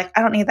clients are like,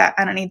 I don't need that.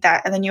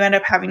 And then you end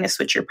up having to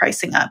switch your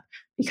pricing up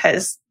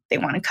because they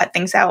want to cut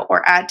things out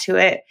or add to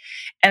it.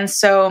 And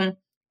so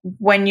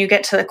when you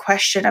get to the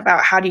question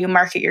about how do you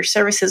market your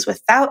services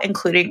without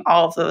including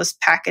all of those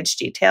package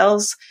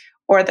details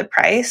or the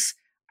price,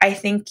 I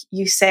think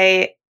you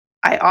say,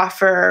 I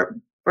offer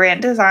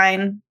brand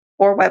design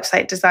or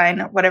website design,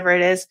 whatever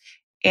it is,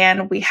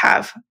 and we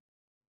have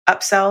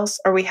upsells,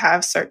 or we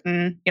have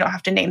certain, you don't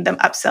have to name them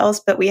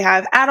upsells, but we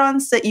have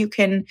add-ons that you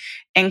can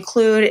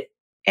include,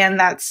 and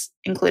that's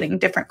including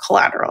different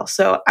collateral.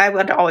 So I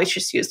would always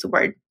just use the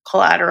word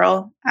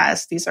collateral,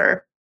 as these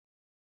are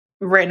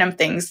random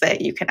things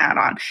that you can add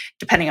on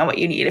depending on what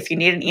you need. If you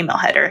need an email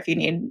header, if you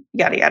need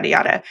yada, yada,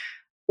 yada.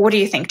 What do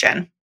you think,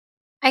 Jen?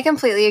 I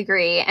completely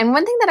agree. And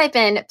one thing that I've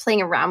been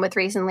playing around with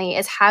recently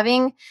is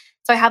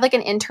so I have like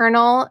an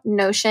internal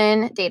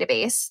Notion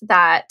database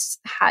that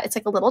it's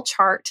like a little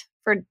chart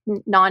for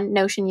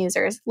non-Notion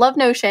users. Love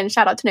Notion.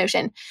 Shout out to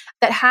Notion.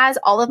 That has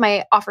all of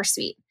my offer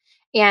suite.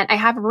 And I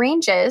have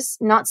ranges,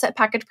 not set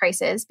package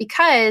prices,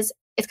 because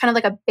it's kind of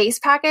like a base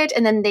package,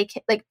 and then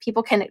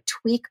people can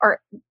tweak or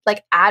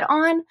like add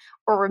on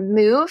or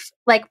remove,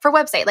 like for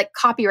website, like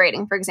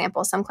copywriting, for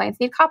example. Some clients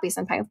need copy,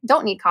 some clients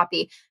don't need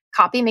copy.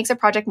 Copy makes a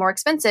project more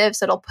expensive,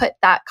 so it'll put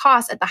that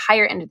cost at the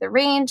higher end of the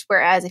range.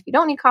 Whereas if you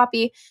don't need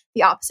copy,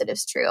 the opposite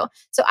is true.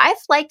 So I've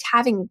liked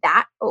having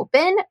that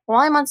open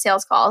while I'm on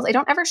sales calls. I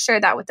don't ever share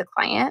that with the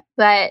client,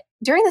 but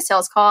during the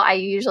sales call, I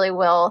usually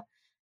will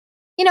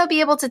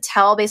be able to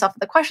tell based off of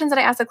the questions that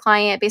I ask the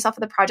client, based off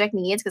of the project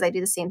needs, because I do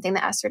the same thing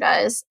that Esther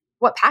does,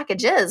 what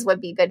packages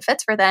would be good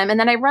fits for them. And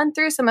then I run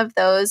through some of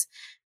those,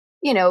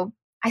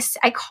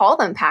 I call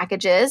them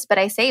packages, but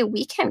I say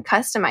we can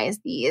customize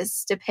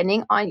these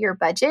depending on your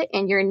budget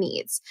and your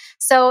needs.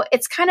 So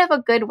it's kind of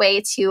a good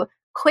way to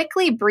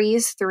quickly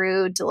breeze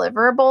through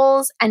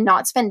deliverables and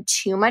not spend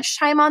too much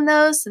time on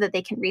those so that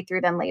they can read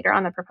through them later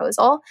on the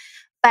proposal.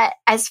 But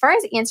as far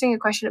as answering your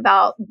question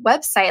about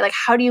website, like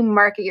how do you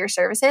market your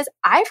services?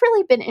 I've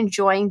really been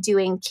enjoying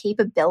doing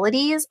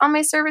capabilities on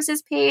my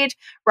services page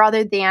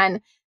rather than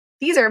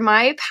these are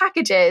my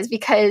packages,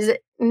 because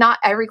not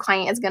every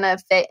client is going to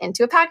fit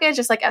into a package,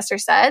 just like Esther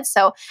said.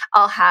 So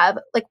I'll have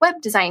like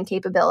web design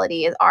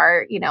capabilities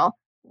are,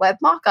 web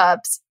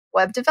mockups,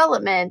 web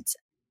development.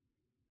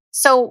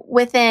 So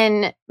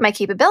within my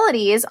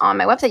capabilities on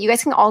my website, you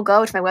guys can all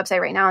go to my website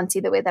right now and see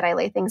the way that I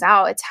lay things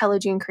out. It's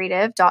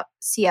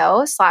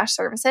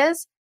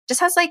hellojuncreative.co/services.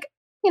 Just has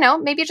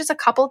maybe just a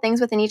couple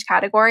things within each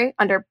category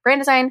under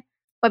brand design,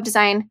 web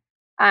design.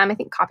 I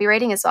think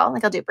copywriting as well.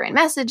 Like I'll do brand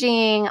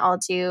messaging. I'll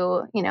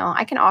do,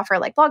 I can offer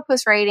like blog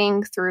post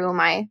writing through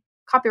my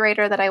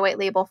copywriter that I white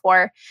label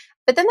for.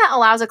 But then that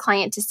allows a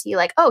client to see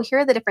like, oh, here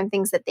are the different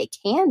things that they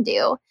can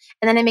do.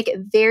 And then I make it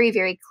very,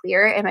 very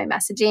clear in my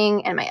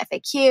messaging and my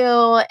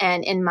FAQ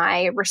and in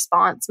my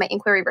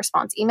inquiry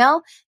response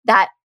email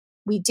that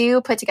we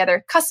do put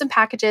together custom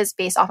packages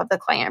based off of the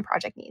client and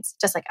project needs,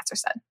 just like Esther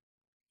said.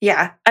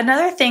 Yeah.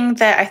 Another thing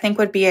that I think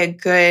would be a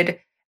good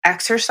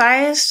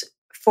exercise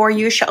for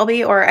you,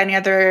 Shelby, or any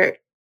other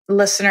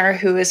listener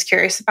who is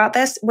curious about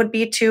this would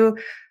be to,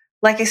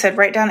 like I said,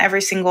 write down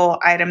every single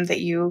item that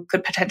you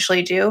could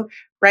potentially do.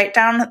 Write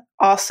down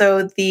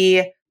also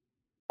the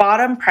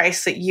bottom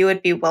price that you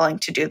would be willing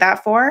to do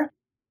that for.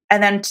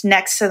 And then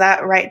next to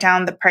that, write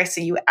down the price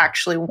that you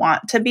actually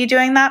want to be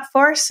doing that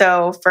for.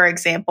 So for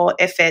example,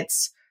 if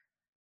it's,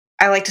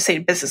 I like to say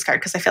business card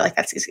because I feel like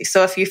that's easy.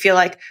 So if you feel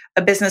like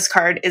a business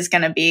card is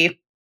going to be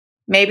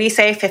maybe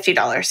say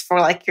 $50 for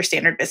like your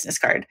standard business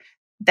card,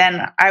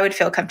 then I would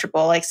feel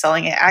comfortable like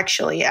selling it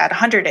actually at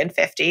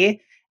 $150.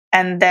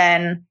 And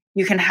then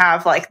you can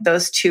have like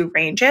those two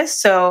ranges.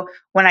 So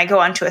when I go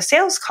onto a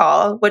sales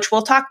call, which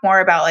we'll talk more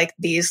about like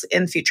these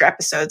in future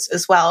episodes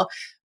as well,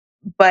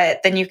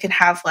 but then you can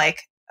have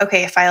like,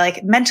 okay, if I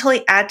like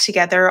mentally add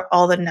together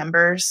all the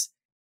numbers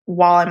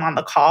while I'm on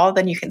the call,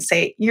 then you can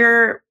say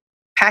your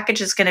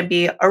package is going to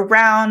be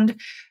around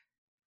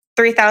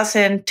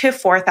 3,000 to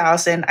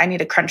 4,000. I need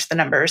to crunch the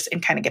numbers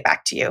and kind of get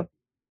back to you.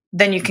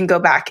 Then you can go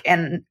back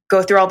and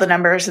go through all the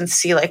numbers and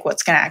see like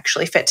what's going to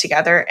actually fit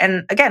together.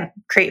 And again,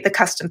 create the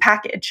custom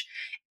package.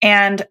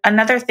 And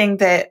another thing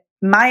that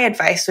my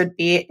advice would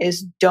be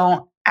is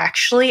don't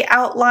actually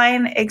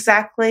outline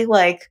exactly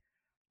like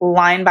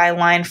line by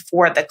line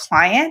for the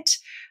client.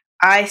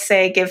 I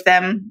say give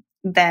them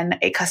then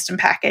a custom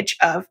package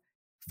of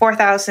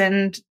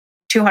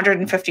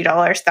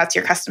 $4,250. That's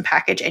your custom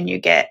package. And you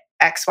get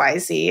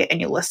XYZ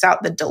and you list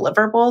out the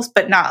deliverables,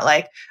 but not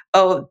like,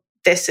 oh,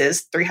 this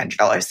is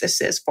 $300.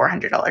 This is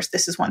 $400.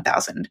 This is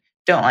 $1,000.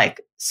 Don't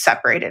like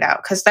separate it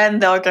out because then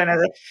they're going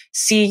to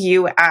see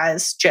you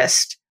as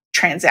just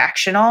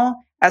transactional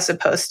as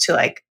opposed to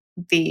like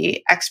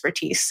the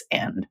expertise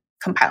and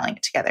compiling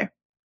it together.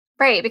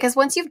 Right. Because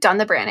once you've done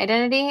the brand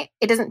identity,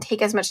 it doesn't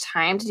take as much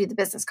time to do the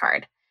business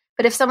card.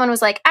 But if someone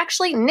was like,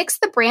 actually, nix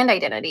the brand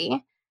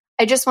identity,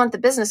 I just want the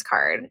business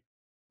card,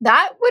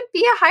 that would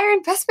be a higher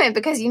investment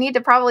because you need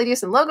to probably do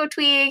some logo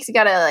tweaks. You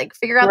got to like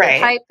figure out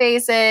the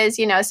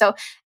typefaces, so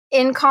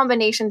in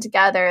combination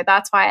together,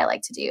 that's why I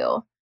like to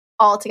do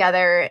all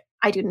together.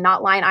 I do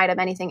not line item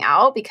anything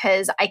out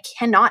because I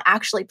cannot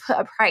actually put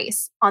a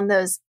price on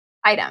those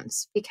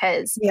items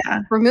because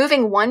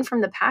removing one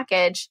from the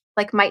package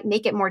like might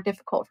make it more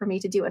difficult for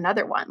me to do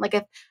another one. Like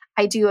if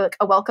I do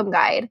a welcome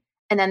guide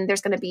and then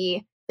there's going to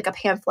be like a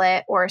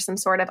pamphlet or some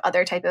sort of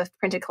other type of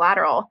printed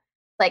collateral,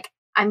 like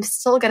I'm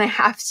still going to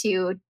have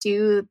to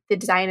do the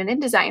design and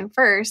InDesign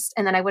first,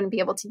 and then I wouldn't be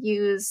able to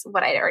use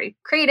what I'd already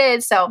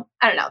created. So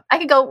I don't know. We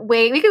could go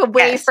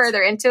way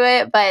further into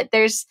it, but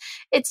it's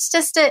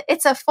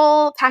a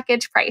full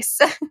package price.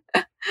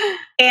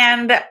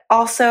 And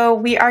also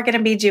we are going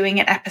to be doing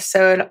an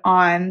episode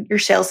on your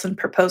sales and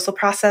proposal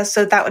process.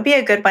 So that would be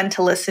a good one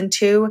to listen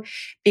to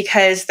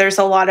because there's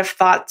a lot of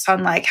thoughts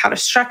on like how to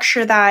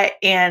structure that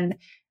and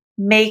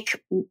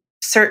make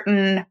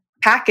certain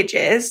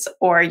packages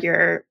or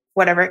your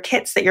whatever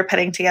kits that you're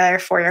putting together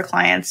for your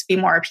clients be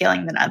more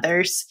appealing than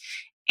others,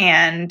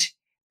 and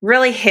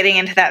really hitting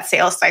into that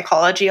sales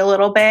psychology a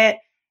little bit.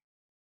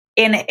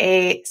 In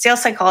a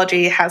sales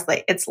psychology has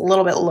like, it's a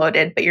little bit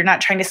loaded, but you're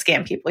not trying to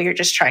scam people. You're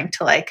just trying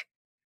to like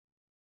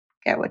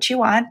get what you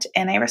want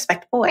in a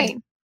respectable way.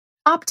 Right.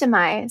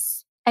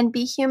 Optimize and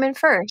be human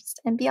first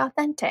and be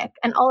authentic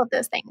and all of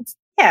those things.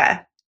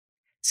 Yeah.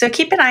 So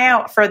keep an eye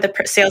out for the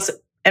sales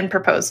and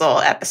proposal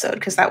episode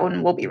because that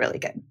one will be really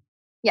good.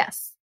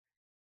 Yes.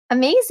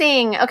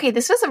 Amazing. Okay,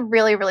 this was a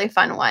really, really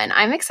fun one.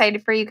 I'm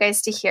excited for you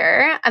guys to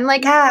hear. I'm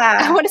like,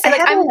 I want to say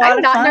like, I'm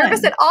not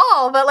nervous at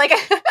all, but like, I'm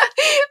like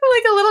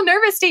a little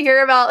nervous to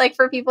hear about like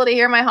for people to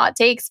hear my hot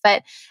takes.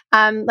 But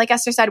like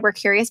Esther said, we're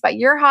curious about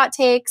your hot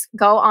takes.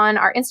 Go on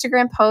our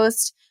Instagram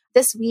post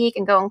this week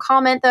and go and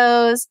comment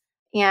those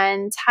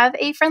and have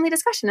a friendly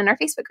discussion in our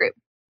Facebook group.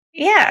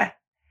 Yeah.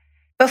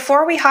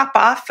 Before we hop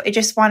off, I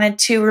just wanted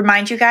to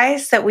remind you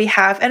guys that we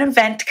have an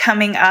event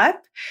coming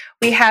up.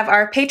 We have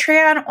our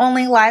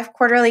Patreon-only live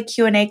quarterly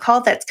Q&A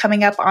call that's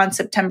coming up on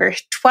September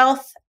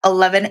 12th,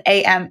 11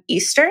 a.m.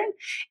 Eastern.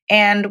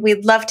 And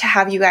we'd love to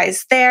have you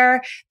guys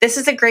there. This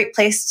is a great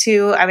place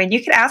to,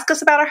 you can ask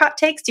us about our hot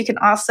takes. You can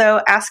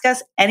also ask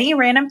us any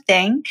random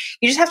thing.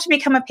 You just have to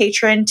become a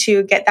patron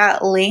to get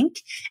that link.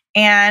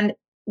 And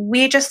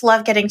we just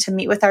love getting to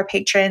meet with our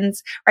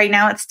patrons. Right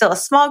now, it's still a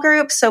small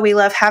group, so we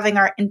love having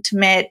our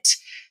intimate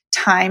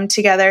time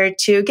together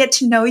to get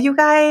to know you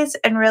guys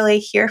and really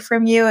hear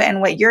from you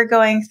and what you're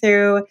going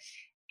through.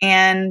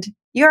 And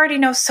you already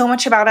know so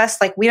much about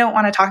us. Like, we don't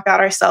want to talk about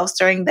ourselves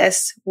during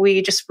this.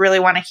 We just really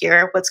want to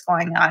hear what's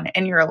going on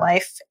in your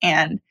life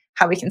and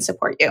how we can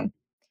support you.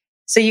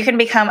 So you can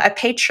become a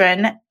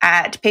patron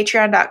at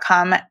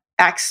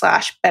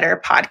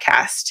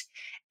patreon.com/betterpodcast.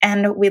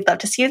 And we'd love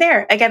to see you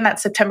there. Again,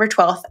 that's September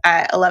 12th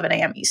at 11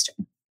 a.m.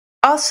 Eastern.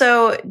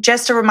 Also,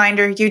 just a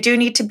reminder, you do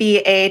need to be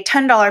a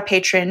 $10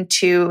 patron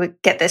to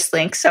get this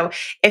link. So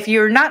if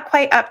you're not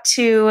quite up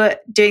to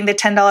doing the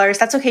 $10,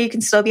 that's okay. You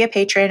can still be a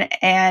patron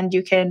and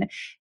you can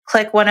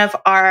click one of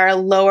our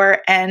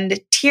lower end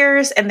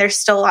tiers. And there's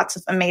still lots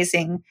of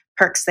amazing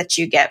perks that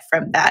you get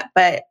from that.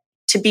 But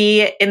to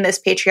be in this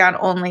Patreon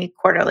only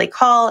quarterly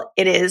call,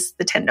 it is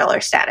the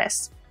 $10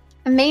 status.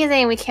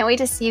 Amazing. We can't wait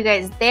to see you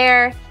guys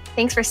there.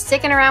 Thanks for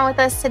sticking around with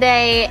us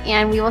today,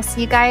 and we will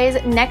see you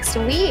guys next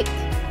week.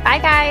 Bye,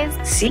 guys.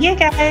 See you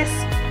guys.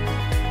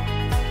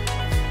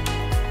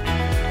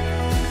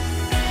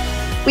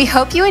 We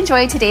hope you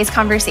enjoyed today's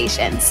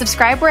conversation.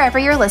 Subscribe wherever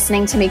you're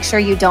listening to make sure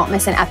you don't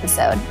miss an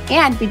episode.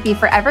 And we'd be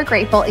forever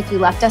grateful if you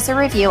left us a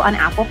review on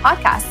Apple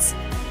Podcasts.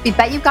 We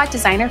bet you've got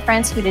designer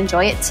friends who'd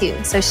enjoy it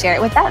too, so share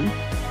it with them.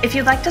 If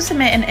you'd like to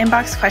submit an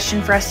inbox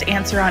question for us to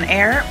answer on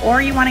air,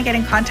 or you want to get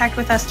in contact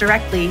with us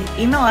directly,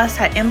 email us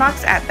at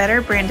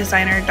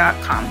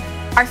inbox@betterbranddesigner.com.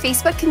 Our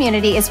Facebook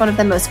community is one of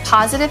the most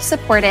positive,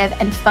 supportive,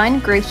 and fun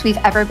groups we've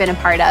ever been a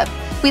part of.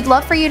 We'd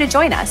love for you to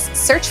join us.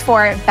 Search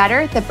for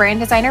Better the Brand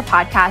Designer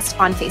Podcast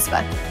on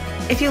Facebook.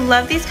 If you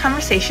love these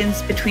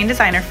conversations between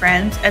designer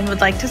friends and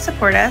would like to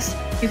support us,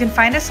 you can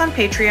find us on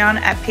Patreon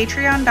at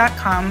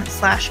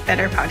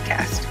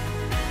patreon.com/betterpodcast.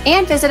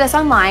 And visit us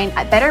online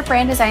at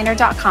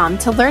betterbranddesigner.com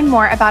to learn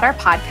more about our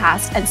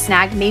podcast and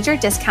snag major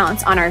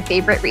discounts on our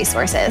favorite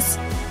resources.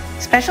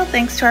 Special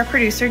thanks to our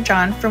producer,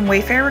 John from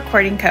Wayfair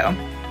Recording Co.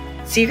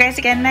 See you guys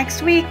again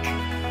next week.